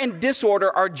order and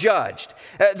disorder are judged.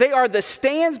 They are the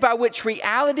stands by which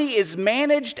reality is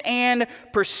managed and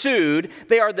pursued.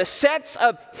 They are the sets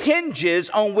of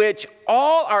hinges on which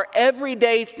all our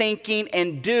everyday thinking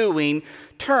and doing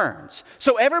turns.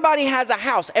 So everybody has a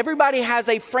house, everybody has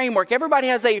a framework, everybody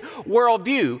has a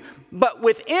worldview, but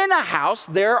within a house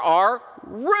there are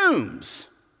rooms.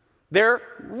 There are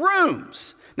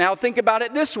rooms. Now think about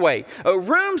it this way.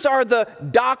 Rooms are the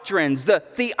doctrines, the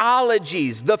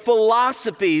theologies, the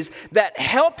philosophies that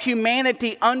help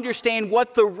humanity understand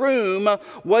what the room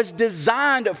was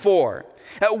designed for.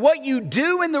 What you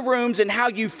do in the rooms and how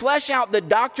you flesh out the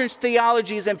doctrines,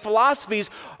 theologies, and philosophies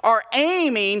are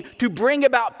aiming to bring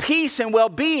about peace and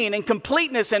well-being and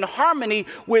completeness and harmony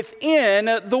within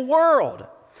the world.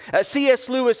 C.S.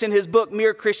 Lewis, in his book,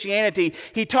 Mere Christianity,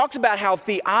 he talks about how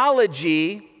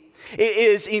theology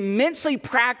is immensely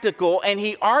practical, and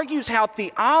he argues how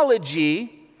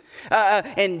theology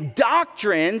and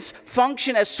doctrines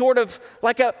function as sort of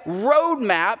like a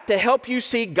roadmap to help you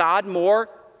see God more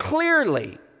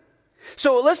clearly.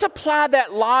 So let's apply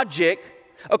that logic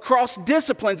across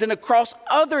disciplines and across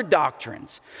other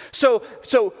doctrines. So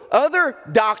other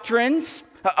doctrines,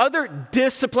 other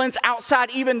disciplines outside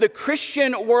even the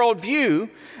Christian worldview,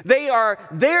 they are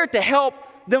there to help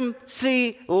them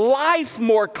see life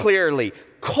more clearly,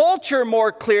 culture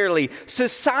more clearly,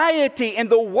 society and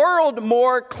the world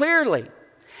more clearly.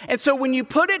 And so when you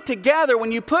put it together,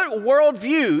 when you put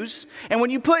worldviews and when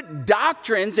you put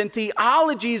doctrines and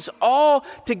theologies all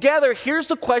together, here's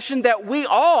the question that we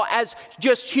all as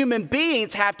just human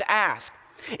beings have to ask.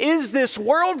 Is this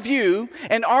worldview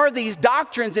and are these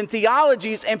doctrines and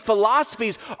theologies and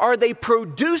philosophies, are they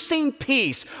producing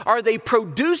peace? Are they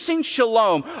producing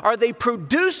shalom? Are they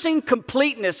producing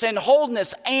completeness and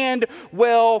wholeness and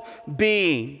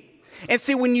well-being? And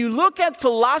see, when you look at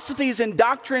philosophies and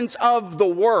doctrines of the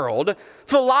world,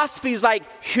 philosophies like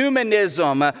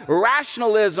humanism,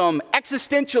 rationalism,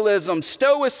 existentialism,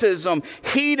 stoicism,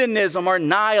 hedonism, or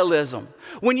nihilism.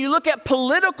 When you look at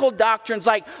political doctrines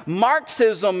like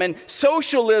Marxism and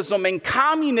socialism and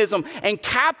communism and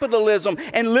capitalism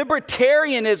and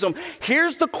libertarianism,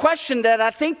 here's the question that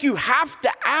I think you have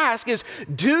to ask is,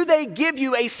 do they give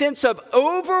you a sense of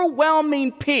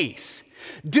overwhelming peace?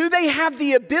 Do they have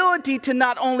the ability to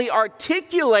not only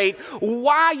articulate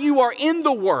why you are in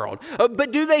the world,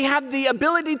 but do they have the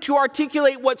ability to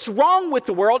articulate what's wrong with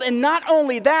the world? And not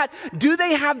only that, do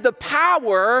they have the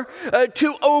power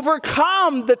to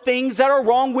overcome the things that are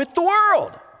wrong with the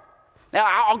world? Now,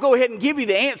 I'll go ahead and give you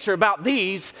the answer about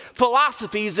these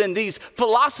philosophies and these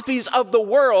philosophies of the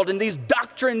world and these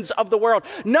doctrines of the world.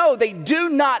 No, they do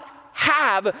not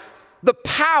have the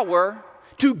power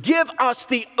to give us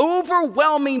the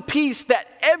overwhelming peace that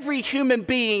every human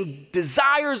being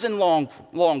desires and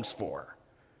longs for.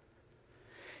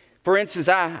 For instance,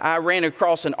 I ran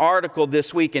across an article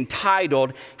this week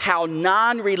entitled, "How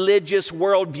Non-Religious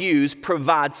Worldviews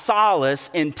Provide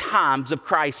Solace in Times of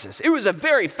Crisis." It was a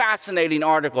very fascinating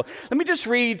article. Let me just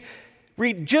read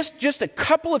just a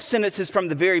couple of sentences from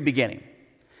the very beginning.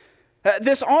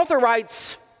 This author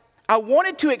writes, "I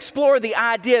wanted to explore the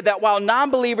idea that while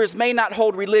non-believers may not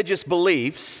hold religious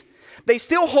beliefs, they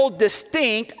still hold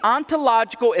distinct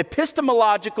ontological,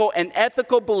 epistemological, and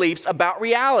ethical beliefs about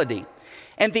reality.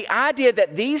 And the idea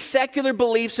that these secular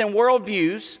beliefs and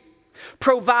worldviews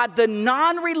provide the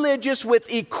non-religious with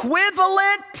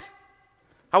equivalent,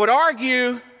 I would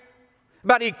argue,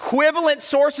 about equivalent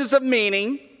sources of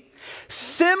meaning,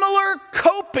 similar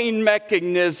coping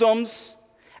mechanisms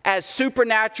as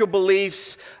supernatural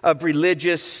beliefs of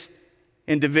religious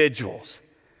individuals."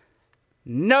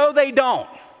 No, they don't.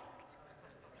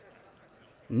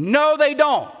 No, they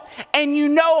don't. And you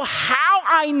know how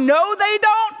I know they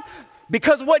don't?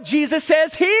 Because of what Jesus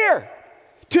says here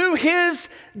to his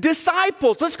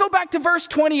disciples. Let's go back to verse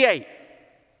 28.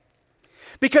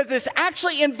 Because it's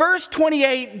actually in verse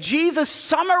 28, Jesus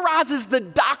summarizes the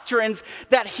doctrines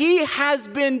that he has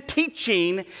been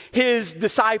teaching his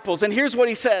disciples. And here's what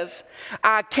he says: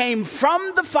 "I came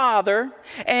from the Father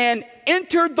and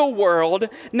entered the world.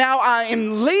 Now I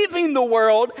am leaving the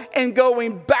world and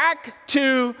going back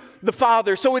to the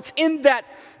Father." So it's in that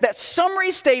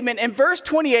summary statement in verse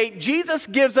 28, Jesus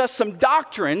gives us some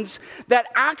doctrines that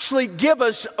actually give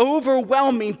us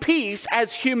overwhelming peace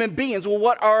as human beings. Well,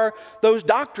 what are those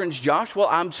doctrines, Josh? Well,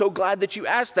 I'm so glad that you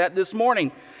asked that this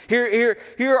morning. Here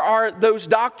are those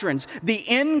doctrines. The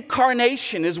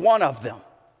incarnation is one of them.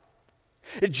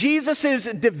 Jesus'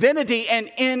 divinity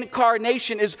and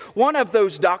incarnation is one of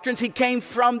those doctrines. He came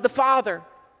from the Father.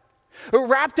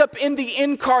 Wrapped up in the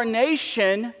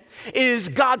incarnation is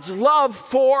God's love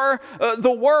for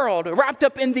the world. Wrapped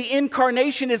up in the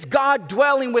incarnation is God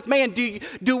dwelling with man.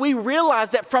 Do we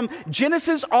realize that from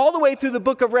Genesis all the way through the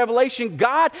book of Revelation,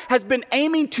 God has been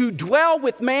aiming to dwell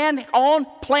with man on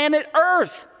planet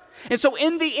Earth? And so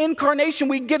in the incarnation,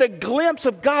 we get a glimpse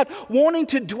of God wanting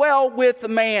to dwell with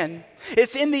man.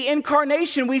 It's in the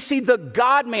incarnation we see the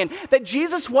God-man, that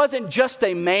Jesus wasn't just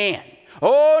a man.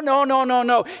 Oh,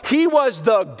 no. He was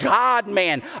the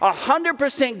God-man,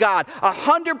 100% God,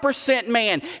 100%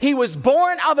 man. He was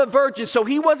born of a virgin, so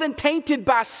he wasn't tainted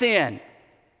by sin.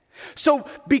 So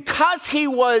because he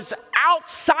was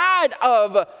outside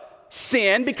of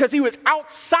sin, because he was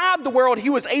outside the world, he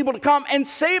was able to come and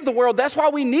save the world. That's why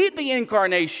we need the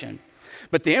incarnation.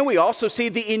 But then we also see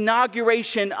the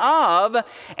inauguration of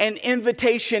an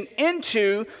invitation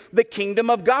into the kingdom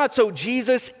of God. So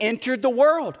Jesus entered the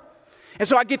world. And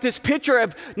so I get this picture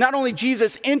of not only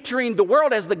Jesus entering the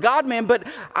world as the God-man, but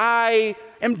I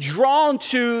am drawn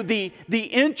to the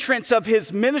entrance of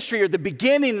his ministry, or the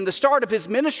beginning and the start of his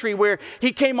ministry, where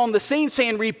he came on the scene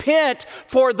saying, "Repent,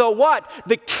 for the what?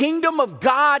 The kingdom of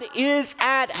God is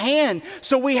at hand."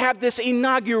 So we have this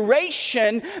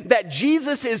inauguration that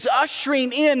Jesus is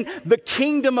ushering in the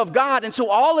kingdom of God. And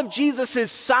so all of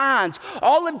Jesus's signs,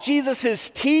 all of Jesus's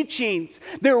teachings,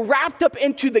 they're wrapped up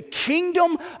into the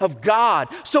kingdom of God.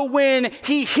 So when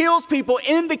he heals people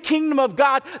in the kingdom of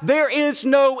God, there is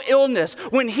no illness.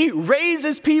 When he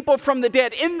raises people from the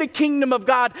dead in the kingdom of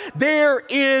God, there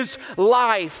is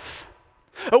life.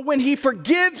 When he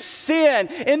forgives sin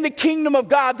in the kingdom of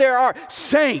God, there are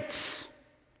saints.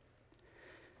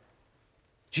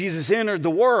 Jesus entered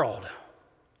the world.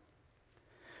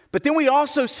 But then we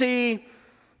also see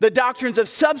the doctrines of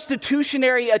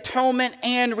substitutionary atonement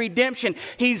and redemption.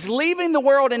 He's leaving the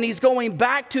world and he's going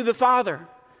back to the Father.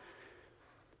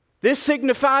 This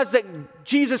signifies that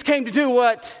Jesus came to do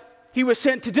what? he was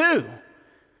sent to do.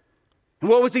 And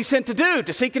what was he sent to do?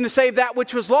 To seek and to save that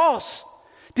which was lost.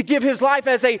 To give his life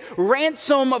as a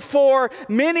ransom for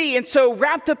many. And so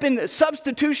wrapped up in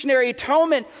substitutionary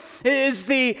atonement is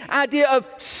the idea of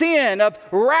sin, of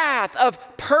wrath, of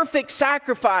perfect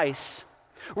sacrifice.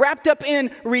 Wrapped up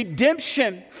in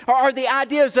redemption are the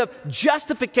ideas of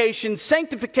justification,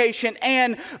 sanctification,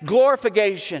 and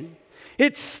glorification.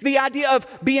 It's the idea of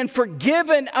being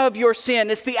forgiven of your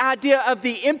sin. It's the idea of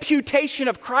the imputation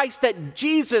of Christ, that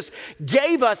Jesus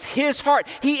gave us his heart.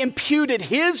 He imputed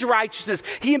his righteousness.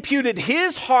 He imputed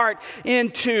his heart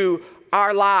into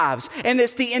our lives. And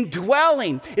it's the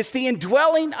indwelling. It's the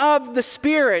indwelling of the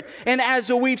Spirit. And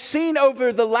as we've seen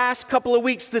over the last couple of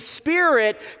weeks, the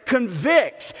Spirit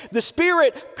convicts, the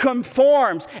Spirit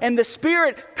conforms, and the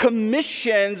Spirit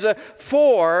commissions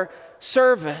for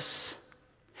service.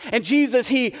 And Jesus,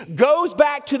 he goes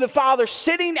back to the Father,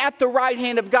 sitting at the right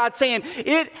hand of God, saying,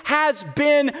 it has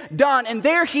been done. And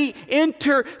there he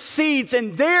intercedes,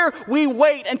 and there we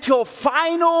wait until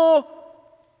final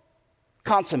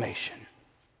consummation.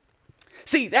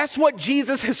 See, that's what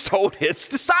Jesus has told his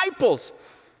disciples.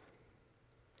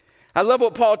 I love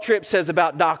what Paul Tripp says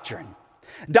about doctrine.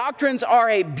 Doctrines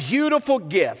are a beautiful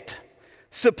gift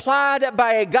supplied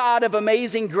by a God of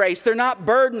amazing grace. They're not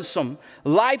burdensome,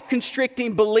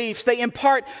 life-constricting beliefs. They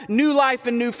impart new life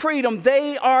and new freedom.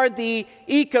 They are the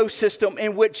ecosystem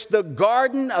in which the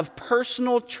garden of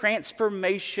personal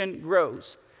transformation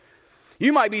grows.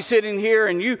 You might be sitting here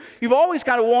and you've always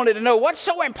kind of wanted to know, what's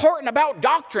so important about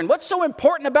doctrine? What's so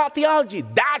important about theology?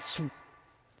 That's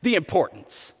the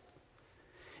importance.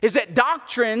 Is that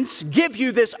doctrines give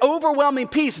you this overwhelming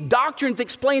peace. Doctrines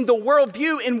explain the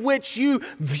worldview in which you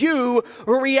view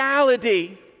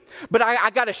reality. But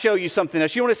I got to show you something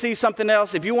else. You want to see something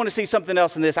else? If you want to see something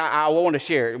else in this, I want to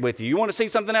share it with you. You want to see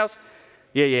something else?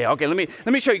 Yeah. Okay, let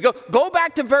me show you. Go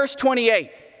back to verse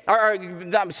 28. Or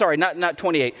I'm sorry, not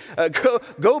 28.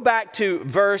 Go back to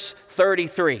verse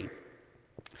 33.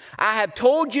 I have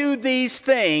told you these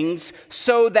things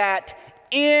so that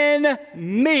in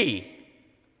me,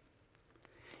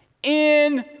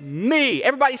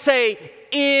 everybody say,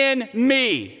 in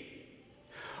me.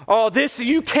 Oh,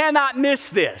 you cannot miss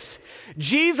this.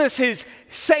 Jesus is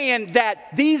saying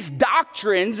that these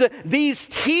doctrines, these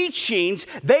teachings,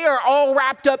 they are all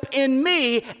wrapped up in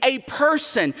me, a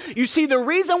person. You see, the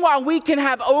reason why we can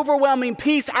have overwhelming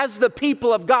peace as the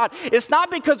people of God, it's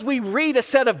not because we read a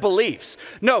set of beliefs.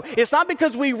 No, it's not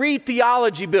because we read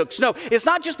theology books. No, it's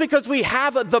not just because we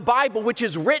have the Bible, which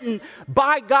is written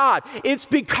by God. It's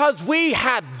because we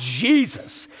have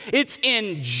Jesus. It's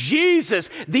in Jesus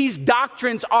these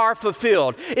doctrines are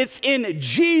fulfilled. It's in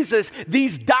Jesus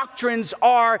these doctrines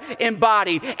are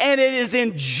embodied. And it is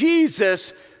in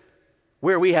Jesus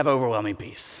where we have overwhelming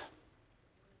peace.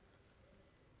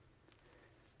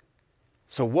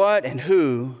 So what and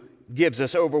who gives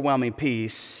us overwhelming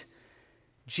peace?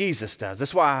 Jesus does.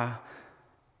 That's why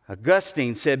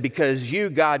Augustine said, because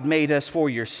you, God, made us for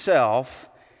yourself,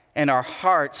 and our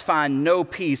hearts find no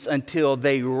peace until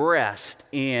they rest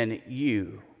in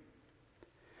you.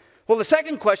 Well, the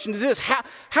second question is this: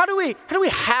 how do we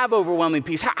have overwhelming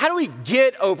peace? How do we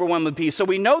get overwhelming peace? So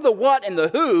we know the what and the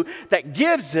who that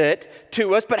gives it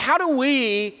to us, but how do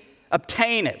we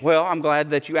obtain it? Well, I'm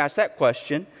glad that you asked that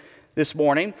question this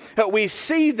morning. We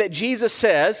see that Jesus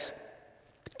says,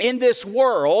 in this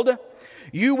world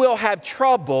you will have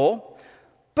trouble,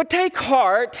 but take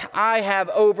heart, I have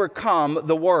overcome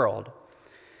the world.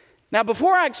 Now,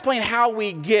 before I explain how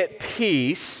we get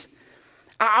peace,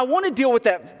 I want to deal with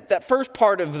that first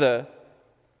part of the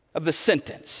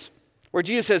sentence where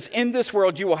Jesus says, in this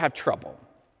world you will have trouble.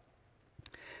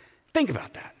 Think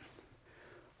about that.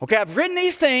 Okay, I've written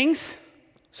these things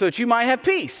so that you might have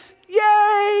peace.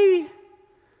 Yay!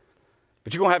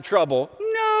 But you're going to have trouble.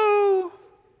 No!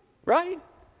 Right?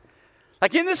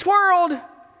 Like in this world,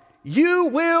 you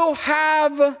will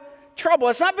have trouble.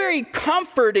 It's not very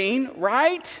comforting,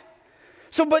 right?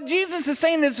 So, but Jesus is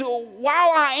saying is,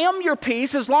 while I am your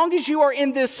peace, as long as you are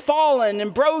in this fallen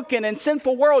and broken and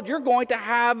sinful world, you're going to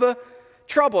have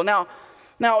trouble. Now,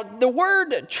 the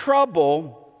word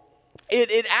trouble,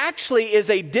 it actually is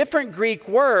a different Greek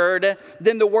word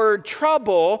than the word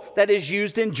trouble that is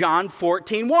used in John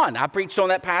 14:1. I preached on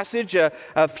that passage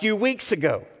a few weeks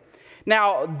ago.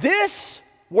 Now, this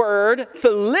word,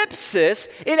 thalipsis,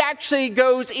 it actually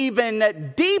goes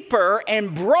even deeper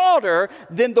and broader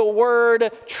than the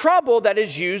word trouble that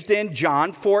is used in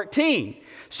John 14.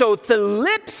 So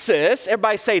thalipsis,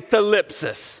 everybody say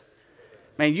thalipsis.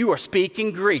 Man, you are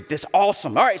speaking Greek. That's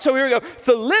awesome. All right, so here we go.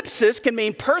 Thlipsis can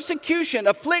mean persecution,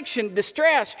 affliction,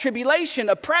 distress, tribulation,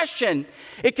 oppression.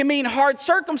 It can mean hard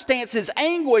circumstances,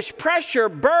 anguish, pressure,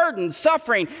 burden,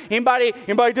 suffering. Anybody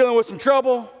dealing with some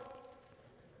trouble?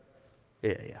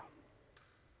 Yeah.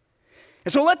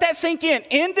 And so let that sink in.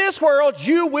 In this world,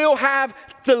 you will have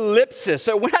thlipsis.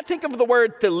 So when I think of the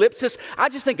word thlipsis, I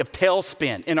just think of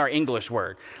tailspin in our English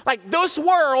word. Like this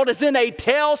world is in a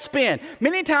tailspin.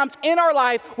 Many times in our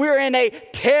life, we're in a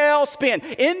tailspin.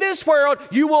 In this world,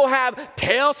 you will have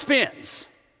tailspins.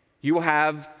 You will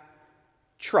have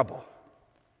trouble.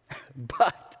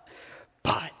 But,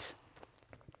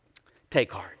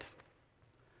 take heart.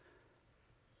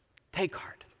 Take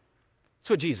heart. That's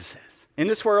what Jesus says. In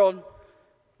this world,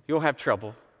 you'll have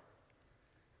trouble,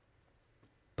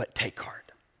 but take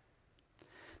heart.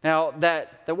 Now,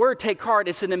 the word take heart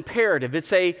is an imperative.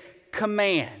 It's a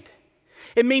command.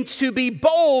 It means to be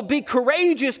bold, be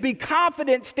courageous, be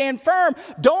confident, stand firm.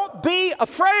 Don't be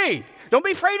afraid. Don't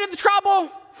be afraid of the trouble.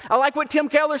 I like what Tim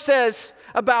Keller says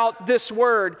about this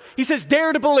word. He says,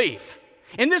 dare to believe.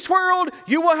 In this world,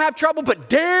 you will have trouble, but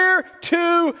dare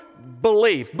to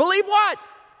believe. Believe what?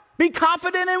 Be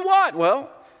confident in what? Well,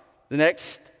 the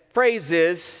next phrase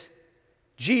is,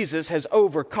 Jesus has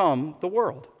overcome the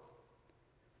world.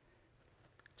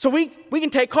 So we can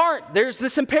take heart. There's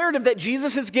this imperative that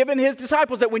Jesus has given his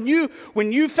disciples that when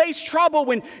you face trouble,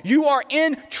 when you are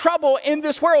in trouble in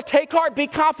this world, take heart, be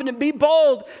confident, be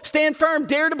bold, stand firm,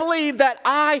 dare to believe that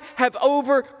I have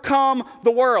overcome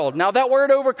the world. Now that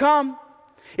word overcome,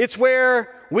 it's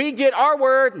where we get our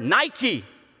word Nike.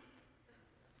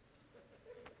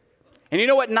 And you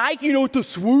know what Nike, you know what the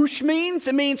swoosh means?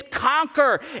 It means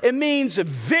conquer. It means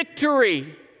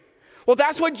victory. Well,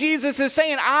 that's what Jesus is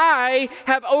saying. I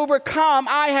have overcome.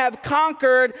 I have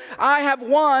conquered. I have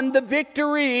won the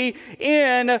victory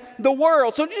in the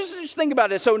world. So just think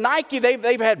about it. So Nike,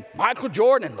 they've had Michael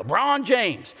Jordan, LeBron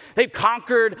James. They've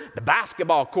conquered the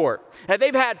basketball court. And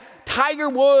they've had Tiger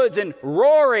Woods and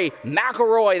Rory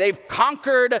McIlroy. They've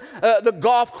conquered the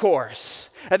golf course.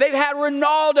 They've had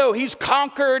Ronaldo. He's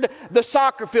conquered the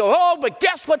soccer field. Oh, but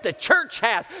guess what the church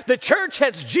has? The church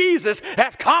has Jesus,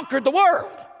 has conquered the world.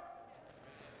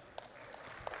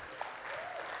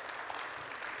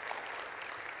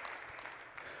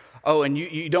 Oh, and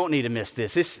you don't need to miss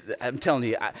this. I'm telling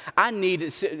you, I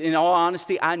needed, in all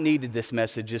honesty, I needed this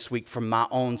message this week from my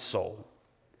own soul.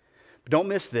 But don't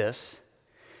miss this.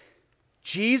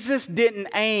 Jesus didn't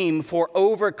aim for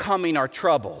overcoming our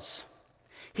troubles.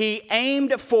 He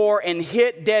aimed for and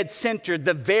hit dead center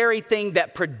the very thing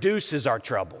that produces our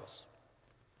troubles.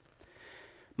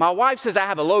 My wife says I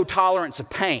have a low tolerance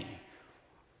of pain.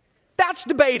 That's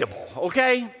debatable,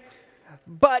 okay?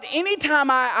 But anytime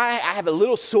I have a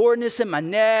little soreness in my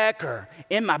neck or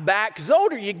in my back, because the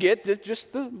older you get,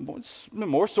 the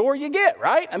more sore you get,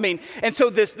 right? I mean, and so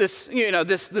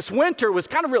this winter was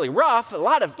kind of really rough. A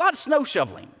lot of snow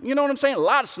shoveling. You know what I'm saying? A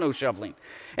lot of snow shoveling.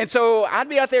 And so I'd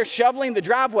be out there shoveling the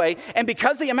driveway, and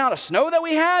because the amount of snow that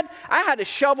we had, I had to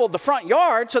shovel the front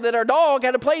yard so that our dog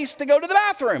had a place to go to the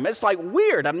bathroom. It's like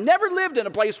weird. I've never lived in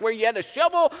a place where you had to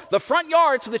shovel the front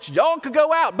yard so that your dog could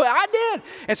go out, but I did.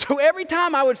 And so every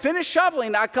time I would finish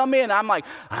shoveling, I'd come in, I'm like,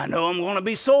 I know I'm going to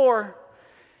be sore.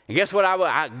 And guess what?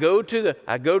 I go to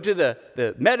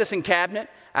the medicine cabinet,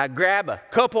 I grab a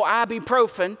couple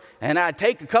ibuprofen, and I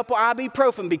take a couple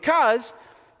ibuprofen because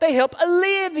they help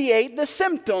alleviate the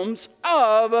symptoms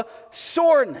of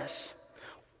soreness.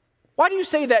 Why do you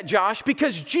say that, Josh?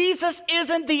 Because Jesus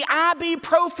isn't the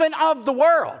ibuprofen of the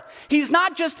world. He's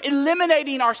not just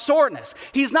eliminating our soreness.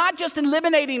 He's not just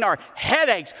eliminating our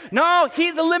headaches. No,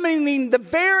 he's eliminating the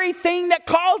very thing that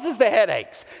causes the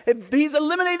headaches. He's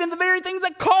eliminating the very things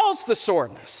that cause the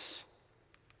soreness.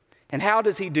 And how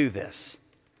does he do this?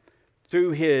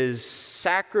 Through his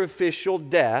sacrificial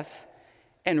death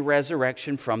and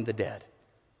resurrection from the dead.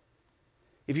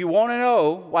 If you want to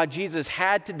know why Jesus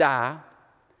had to die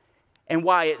and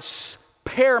why it's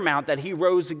paramount that he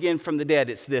rose again from the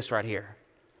dead, it's this right here.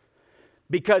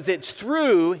 Because it's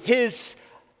through his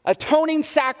atoning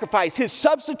sacrifice, his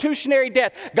substitutionary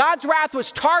death. God's wrath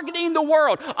was targeting the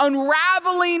world,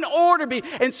 unraveling order.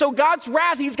 And so God's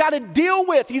wrath he's got to deal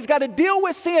with. He's got to deal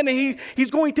with sin, and he's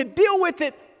going to deal with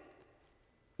it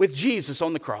with Jesus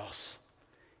on the cross.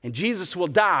 And Jesus will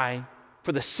die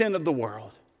for the sin of the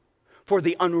world, for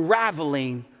the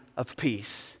unraveling of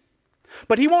peace.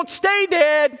 But he won't stay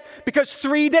dead, because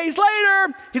 3 days later,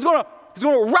 he's going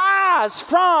to rise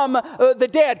from the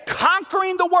dead,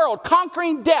 conquering the world,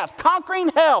 conquering death, conquering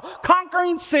hell,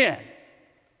 conquering sin.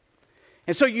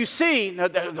 And so you see,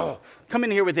 come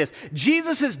in here with this.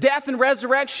 Jesus' death and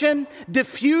resurrection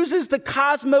diffuses the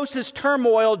cosmos'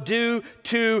 turmoil due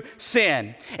to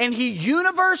sin. And he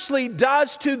universally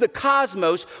does to the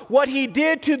cosmos what he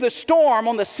did to the storm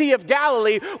on the Sea of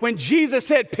Galilee when Jesus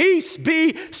said, "Peace,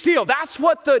 be still." That's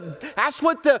what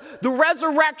the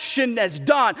resurrection has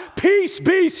done. Peace,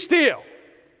 be still.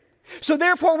 So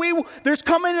therefore, there's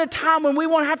coming a time when we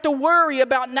won't have to worry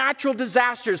about natural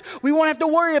disasters. We won't have to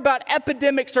worry about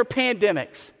epidemics or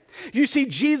pandemics. You see,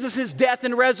 Jesus' death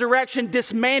and resurrection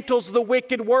dismantles the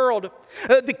wicked world.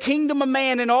 The kingdom of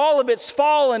man and all of its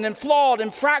fallen and flawed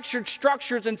and fractured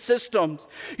structures and systems.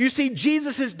 You see,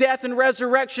 Jesus' death and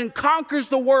resurrection conquers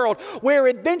the world, where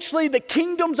eventually the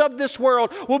kingdoms of this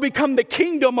world will become the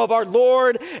kingdom of our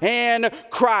Lord and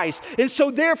Christ. And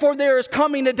so therefore, there is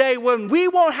coming a day when we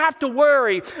won't have to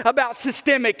worry about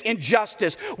systemic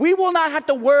injustice. We will not have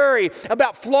to worry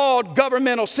about flawed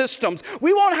governmental systems.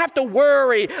 We won't have to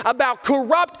worry about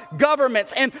corrupt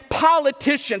governments and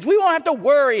politicians. We won't have to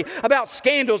worry about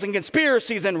scandals and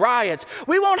conspiracies and riots.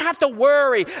 We won't have to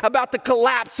worry about the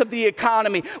collapse of the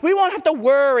economy. We won't have to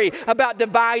worry about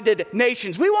divided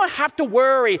nations. We won't have to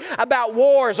worry about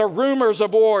wars or rumors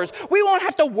of wars. We won't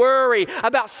have to worry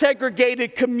about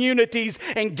segregated communities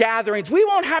and gatherings. We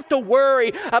won't have to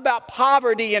worry about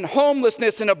poverty and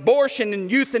homelessness and abortion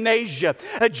and euthanasia.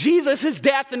 Jesus'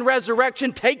 death and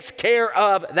resurrection takes care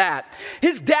of that.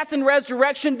 His death and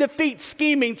resurrection defeats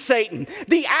scheming Satan,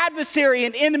 the adversary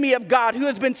and enemy of God, who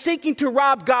has been seeking to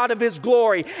rob God of his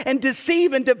glory and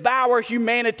deceive and devour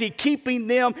humanity, keeping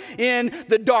them in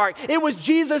the dark. It was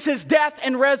Jesus' death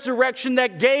and resurrection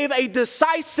that gave a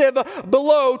decisive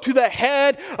blow to the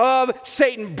head of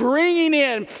Satan, bringing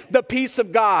in the peace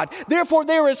of God. Therefore,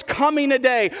 there is coming a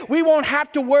day we won't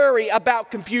have to worry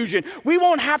about confusion. We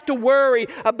won't have to worry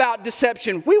about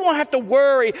deception. We won't have to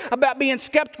worry about being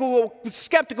skeptical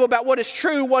about what is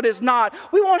true, what is not.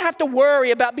 We won't have to worry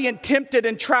about being tempted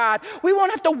and tried. We won't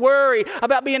have to worry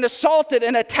about being assaulted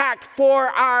and attacked for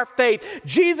our faith.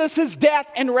 Jesus'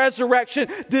 death and resurrection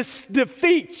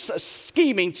defeats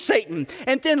scheming Satan.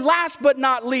 And then last but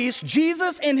not least,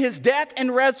 Jesus in his death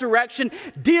and resurrection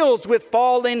deals with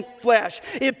fallen flesh,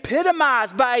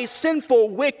 epitomized by a sinful,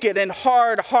 wicked, and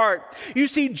hard heart. You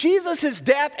see, Jesus'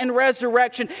 death and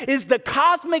resurrection is the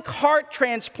cosmic heart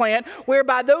transplant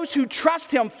whereby those who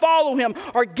trust him, follow him,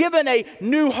 are given a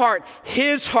new heart,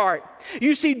 his heart.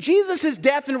 You see, Jesus'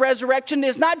 death and resurrection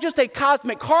is not just a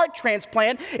cosmic heart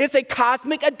transplant, it's a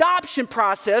cosmic adoption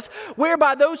process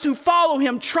whereby those who follow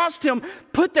him, trust him,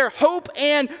 put their hope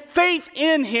and faith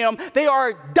in him, they are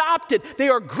adopted, they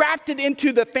are grafted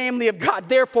into the family of God.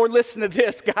 Therefore, listen to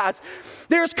this, guys.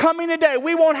 There's coming a day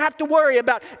we won't have to worry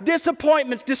about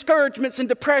disappointments, discouragements, and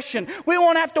depression. We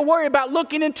won't have to worry about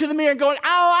looking into the mirror and going,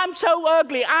 "Oh, I'm so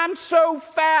ugly, I'm so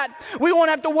fat." We won't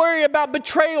have to worry about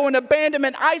betrayal and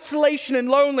abandonment, isolation and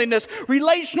loneliness,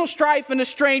 relational strife and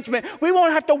estrangement. We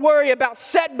won't have to worry about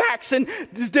setbacks and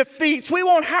defeats. We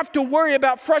won't have to worry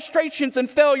about frustrations and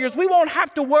failures. We won't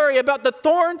have to worry about the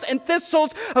thorns and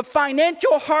thistles of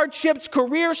financial hardships,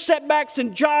 career setbacks,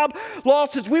 and job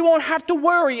losses. We won't have to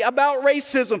worry about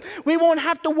racism. We won't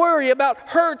have to worry about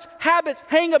hurts, habits,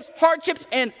 hang-ups, hardships,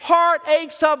 and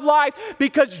heartaches of life,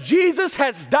 because Jesus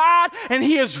has died and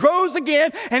he has rose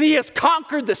again and he has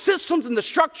conquered the systems and the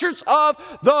structures of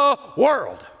the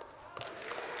world.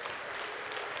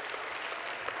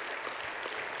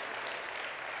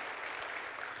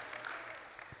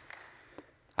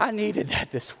 I needed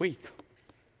that this week.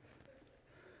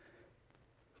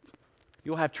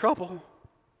 You'll have trouble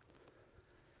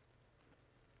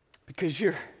because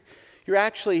we're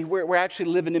actually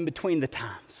living in between the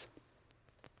times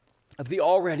of the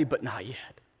already but not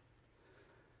yet.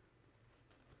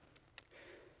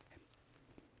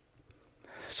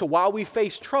 So while we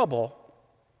face trouble,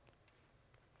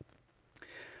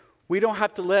 we don't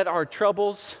have to let our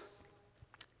troubles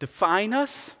define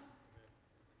us.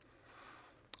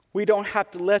 We don't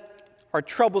have to let our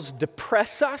troubles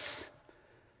depress us,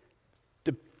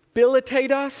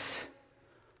 debilitate us,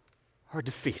 or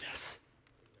defeat us.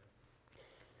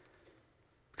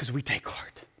 Because we take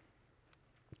heart.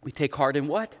 We take heart in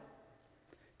what?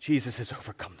 Jesus has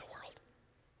overcome the world.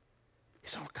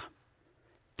 He's overcome.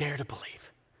 Dare to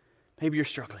believe. Maybe you're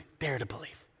struggling. Dare to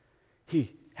believe.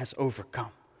 He has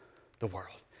overcome the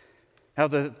world. Now,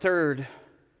 the third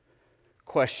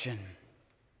question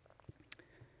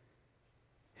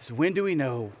is, when do we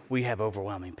know we have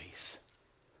overwhelming peace?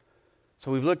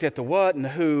 So we've looked at the what and the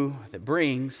who that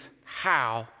brings,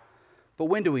 how, but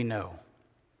when do we know?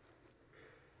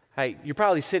 Hey, you're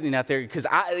probably sitting out there because,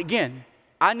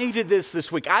 I needed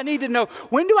this week. I need to know,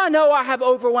 when do I know I have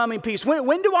overwhelming peace?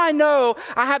 When do I know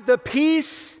I have the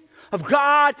peace of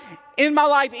God in my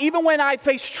life, even when I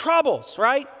face troubles,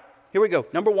 right? Here we go.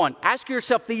 Number one, ask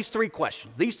yourself these three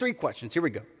questions. Here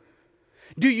we go.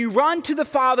 Do you run to the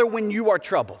Father when you are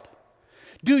troubled?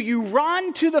 Do you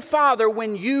run to the Father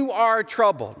when you are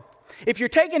troubled? If you're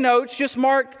taking notes, just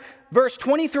mark verse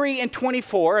 23 and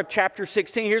 24 of chapter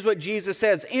 16. Here's what Jesus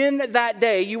says. In that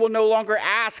day, you will no longer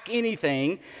ask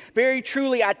anything. Very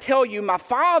truly, I tell you, my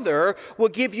Father will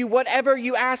give you whatever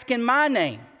you ask in my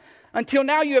name. Until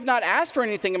now, you have not asked for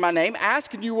anything in my name.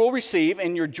 Ask and you will receive,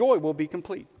 and your joy will be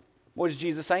complete. What is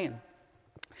Jesus saying?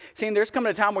 Saying there's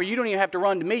coming a time where you don't even have to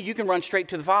run to me. You can run straight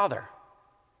to the Father.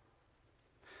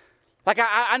 Like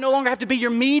I no longer have to be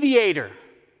your mediator.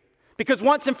 Because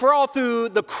once and for all, through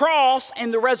the cross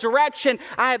and the resurrection,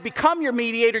 I have become your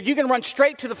mediator. You can run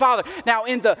straight to the Father. Now,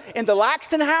 in the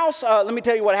Laxton house, let me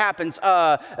tell you what happens.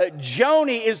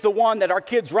 Joni is the one that our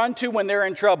kids run to when they're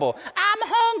in trouble. I'm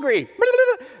hungry.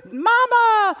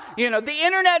 Mama, the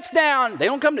internet's down. They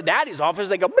don't come to Daddy's office.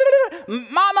 They go,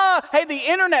 Mama, hey, the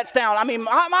internet's down. I mean,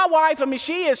 my wife,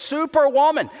 she is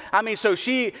superwoman. So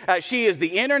she is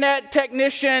the internet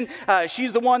technician.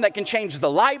 She's the one that can change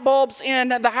the light bulbs in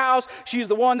the house. She's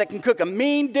the one that can cook a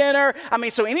mean dinner.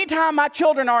 So anytime my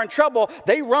children are in trouble,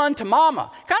 they run to Mama.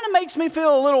 Kind of makes me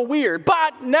feel a little weird,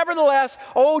 but nevertheless,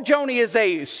 old Joni is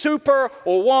a super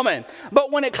woman.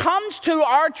 But when it comes to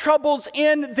our troubles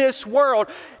in this world,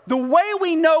 the way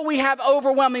we know we have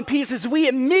overwhelming peace is we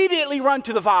immediately run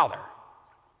to the Father.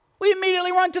 We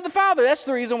immediately run to the Father. That's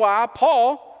the reason why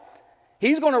Paul,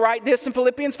 he's going to write this in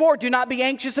Philippians 4. Do not be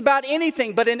anxious about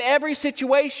anything, but in every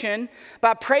situation,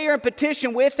 by prayer and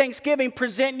petition with thanksgiving,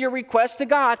 present your requests to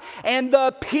God. And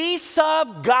the peace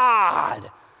of God,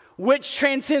 which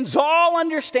transcends all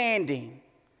understanding.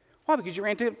 Why? Because you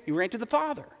ran to the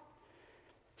Father.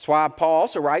 That's why Paul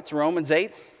also writes Romans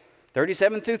 8,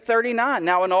 37 through 39.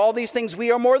 Now in all these things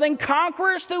we are more than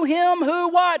conquerors through him who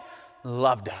what?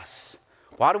 Loved us.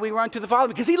 Why do we run to the Father?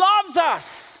 Because he loves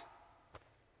us.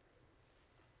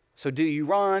 So do you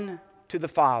run to the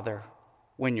Father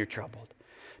when you're troubled?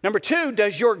 Number two,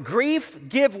 does your grief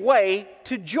give way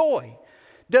to joy?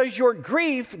 Does your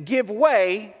grief give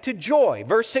way to joy?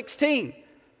 Verse 16.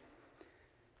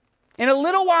 In a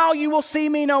little while you will see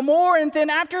me no more, and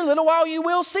then after a little while you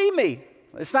will see me.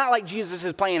 It's not like Jesus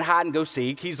is playing hide and go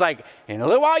seek. He's like, in a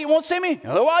little while you won't see me, in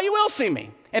a little while you will see me.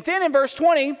 And then in verse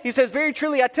 20, he says, very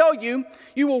truly I tell you,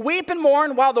 you will weep and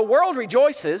mourn while the world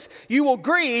rejoices. You will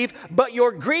grieve, but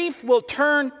your grief will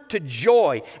turn to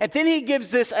joy. And then he gives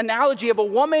this analogy of a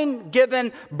woman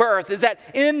given birth, is that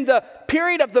in the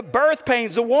period of the birth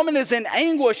pains, the woman is in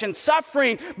anguish and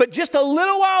suffering, but just a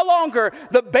little while longer,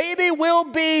 the baby will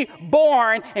be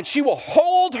born, and she will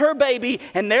hold her baby,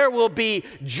 and there will be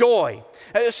joy.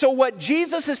 So what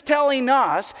Jesus is telling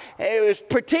us,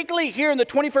 particularly here in the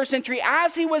 21st century,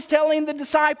 as he was telling the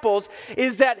disciples,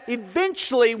 is that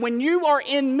eventually when you are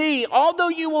in me, although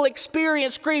you will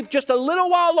experience grief just a little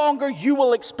while longer, you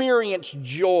will experience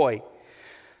joy.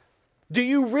 Do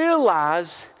you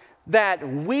realize that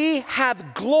we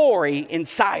have glory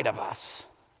inside of us?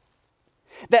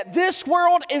 That this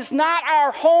world is not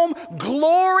our home.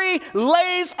 Glory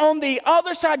lays on the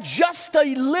other side just a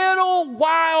little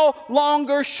while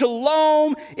longer.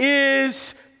 Shalom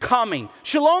is coming.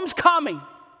 Shalom's coming.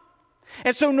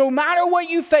 And so no matter what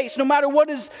you face, no matter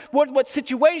what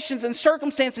situations and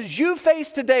circumstances you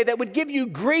face today that would give you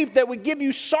grief, that would give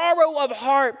you sorrow of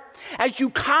heart, as you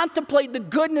contemplate the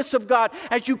goodness of God,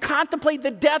 as you contemplate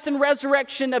the death and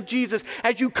resurrection of Jesus,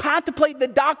 as you contemplate the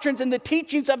doctrines and the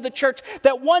teachings of the church,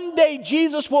 that one day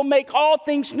Jesus will make all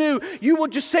things new, you will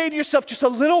just say to yourself, just a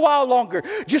little while longer,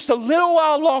 just a little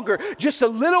while longer, just a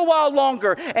little while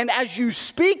longer. And as you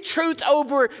speak truth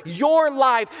over your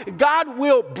life, God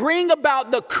will bring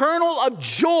about the kernel of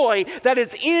joy that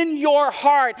is in your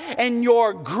heart, and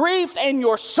your grief and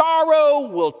your sorrow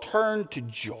will turn to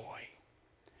joy,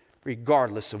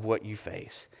 regardless of what you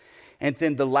face. And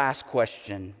then the last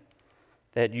question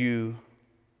that you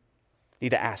need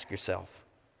to ask yourself: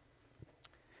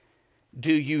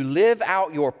 do you live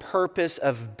out your purpose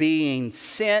of being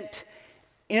sent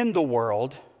in the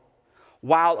world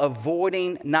while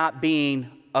avoiding not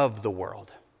being of the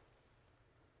world?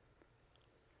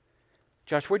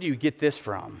 Josh, where do you get this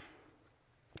from?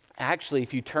 Actually,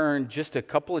 if you turn just a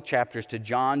couple of chapters to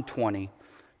John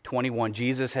 20:21,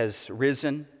 Jesus has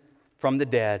risen from the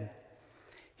dead.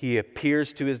 He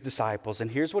appears to his disciples,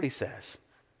 and here's what he says: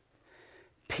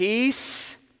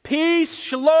 peace, peace,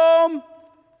 shalom,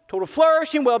 total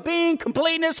flourishing, well-being,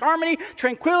 completeness, harmony,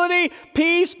 tranquility,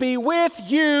 peace be with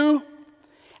you.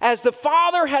 As the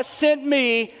Father has sent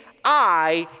me,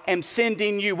 I am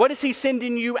sending you. What is he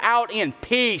sending you out in?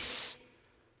 Peace.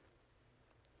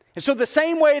 And so the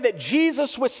same way that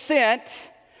Jesus was sent,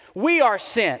 we are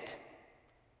sent.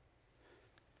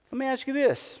 Let me ask you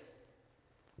this.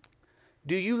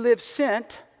 Do you live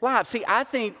sent lives? See, I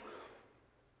think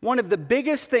one of the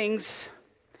biggest things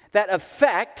that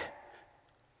affect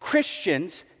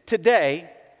Christians today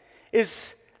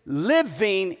is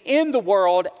living in the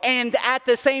world and at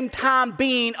the same time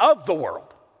being of the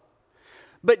world.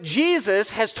 But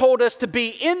Jesus has told us to be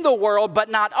in the world but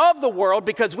not of the world,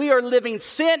 because we are living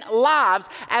sent lives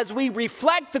as we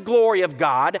reflect the glory of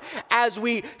God, as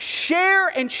we share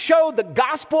and show the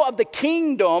gospel of the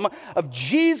kingdom of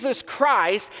Jesus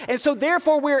Christ. And so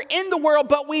therefore we're in the world,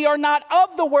 but we are not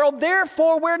of the world.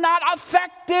 Therefore we're not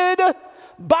affected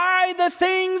by the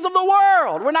things of the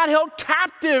world. We're not held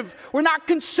captive. We're not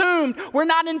consumed. We're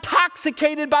not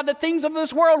intoxicated by the things of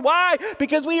this world. Why?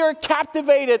 Because we are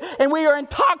captivated and we are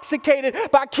intoxicated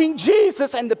by King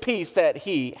Jesus and the peace that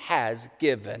he has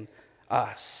given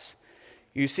us.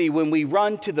 You see, when we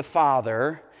run to the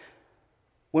Father,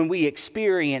 when we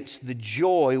experience the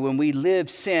joy, when we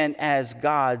live sin as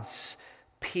God's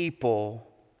people,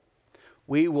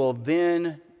 we will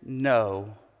then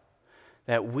know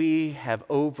that we have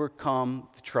overcome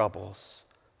the troubles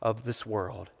of this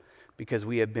world because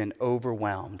we have been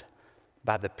overwhelmed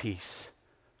by the peace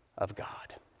of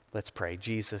God. Let's pray.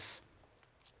 Jesus,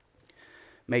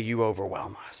 may you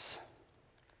overwhelm us.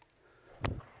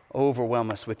 Overwhelm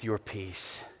us with your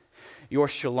peace, your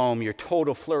shalom, your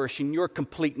total flourishing, your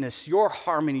completeness, your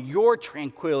harmony, your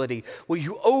tranquility. Will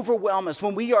you overwhelm us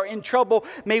when we are in trouble?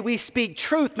 May we speak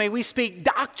truth. May we speak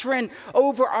doctrine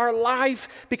over our life,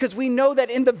 because we know that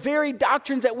in the very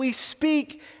doctrines that we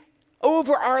speak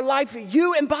over our life,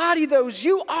 you embody those.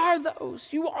 You are those.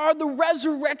 You are the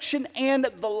resurrection and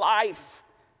the life.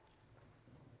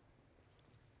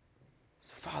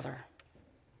 So, Father,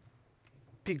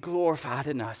 be glorified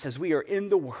in us as we are in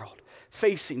the world,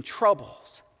 facing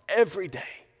troubles every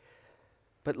day.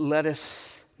 But let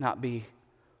us not be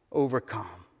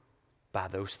overcome by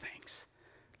those things.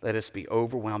 Let us be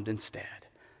overwhelmed instead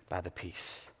by the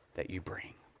peace that you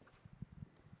bring.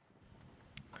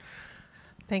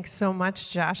 Thanks so much,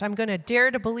 Josh. I'm going to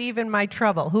dare to believe in my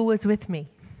trouble. Who was with me?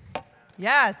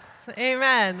 Yes,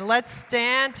 amen. Let's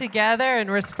stand together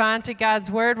and respond to God's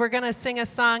word. We're going to sing a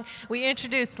song we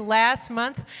introduced last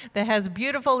month that has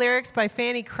beautiful lyrics by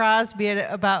Fanny Crosby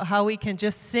about how we can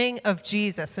just sing of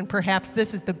Jesus. And perhaps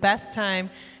this is the best time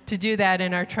to do that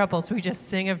in our troubles. We just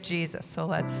sing of Jesus. So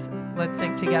let's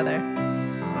sing together.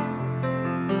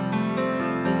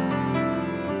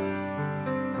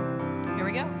 Here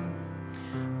we go.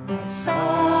 My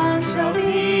song shall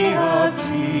be of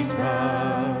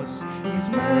Jesus. His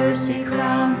mercy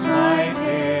crowns my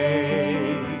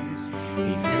days.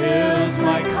 He fills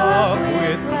my cup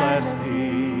with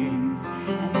blessings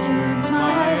and turns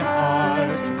my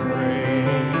heart to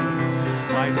praise.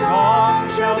 My song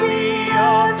shall be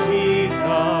of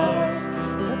Jesus,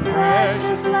 the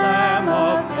precious Lamb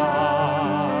of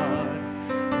God,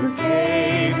 who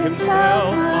gave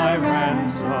himself my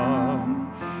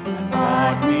ransom and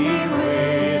bought me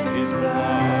with his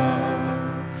blood.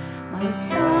 My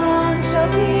song shall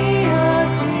be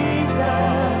of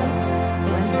Jesus,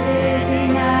 when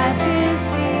sitting at his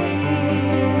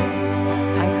feet,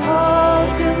 I call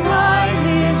to mind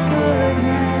his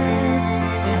goodness,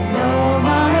 and know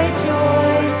my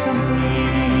joy's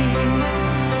complete.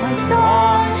 My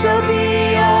song shall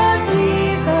be of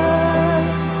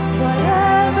Jesus,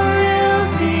 whatever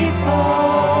ills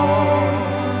befall,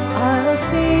 I'll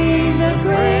sing the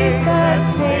grace that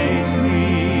saves me,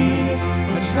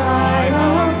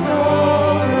 triumphs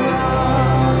over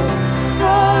all.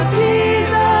 Oh Jesus,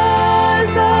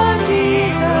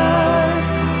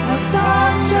 my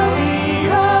song shall be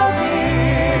of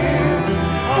him.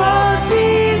 Oh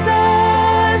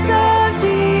Jesus,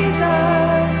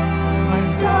 my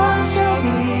song shall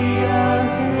be of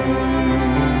him.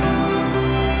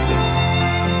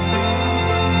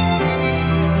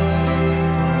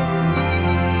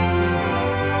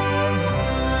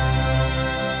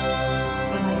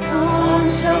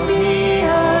 Shall be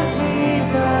of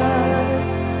Jesus,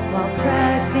 while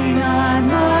pressing on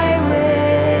my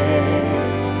way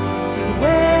to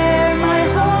where my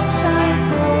home shines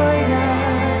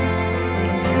glorious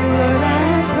in pure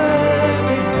and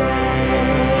perfect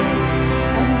day.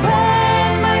 And when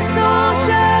my soul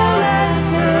shall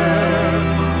enter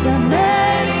the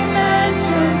many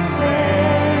mansions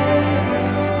fair,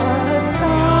 a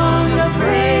song of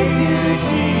praise to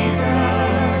Jesus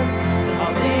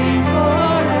I'll sing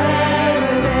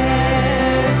forever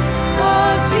there.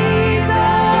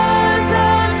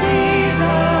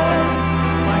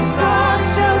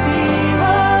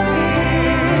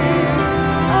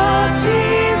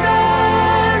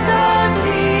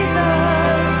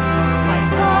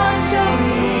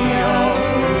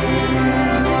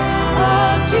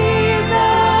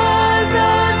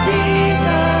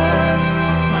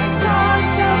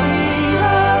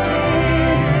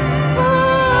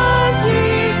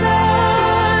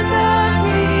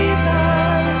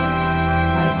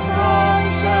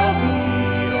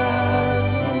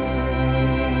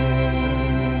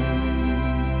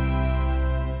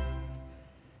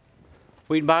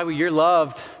 Wheaton Bible, you're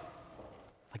loved.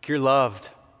 Like you're loved.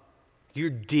 You're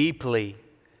deeply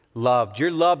loved.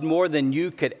 You're loved more than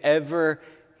you could ever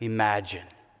imagine.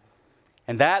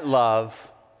 And that love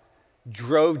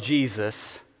drove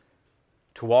Jesus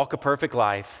to walk a perfect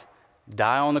life,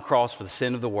 die on the cross for the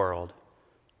sin of the world.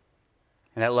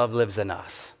 And that love lives in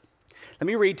us. Let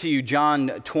me read to you John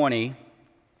 20,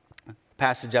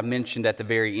 passage I mentioned at the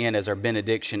very end as our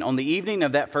benediction. On the evening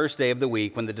of that first day of the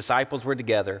week, when the disciples were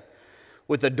together,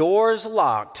 with the doors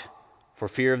locked for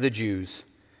fear of the Jews,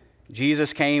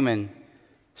 Jesus came and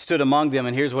stood among them,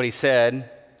 and here's what he said: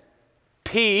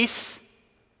 "Peace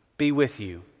be with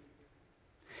you."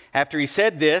 After he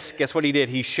said this, guess what he did?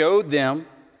 He showed them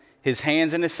his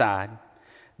hands and his side.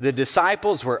 The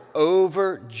disciples were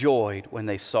overjoyed when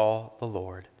they saw the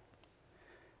Lord.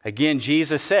 Again,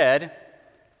 Jesus said,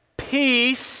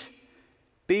 "Peace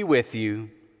be with you.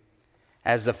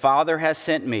 As the Father has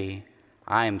sent me,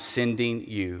 I am sending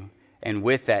you." And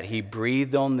with that, he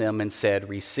breathed on them and said,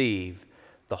 "Receive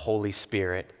the Holy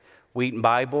Spirit." Wheaton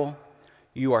Bible,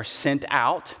 you are sent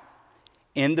out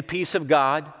in the peace of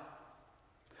God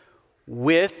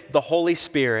with the Holy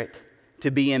Spirit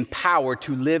to be empowered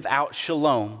to live out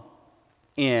shalom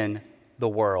in the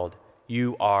world.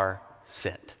 You are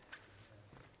sent.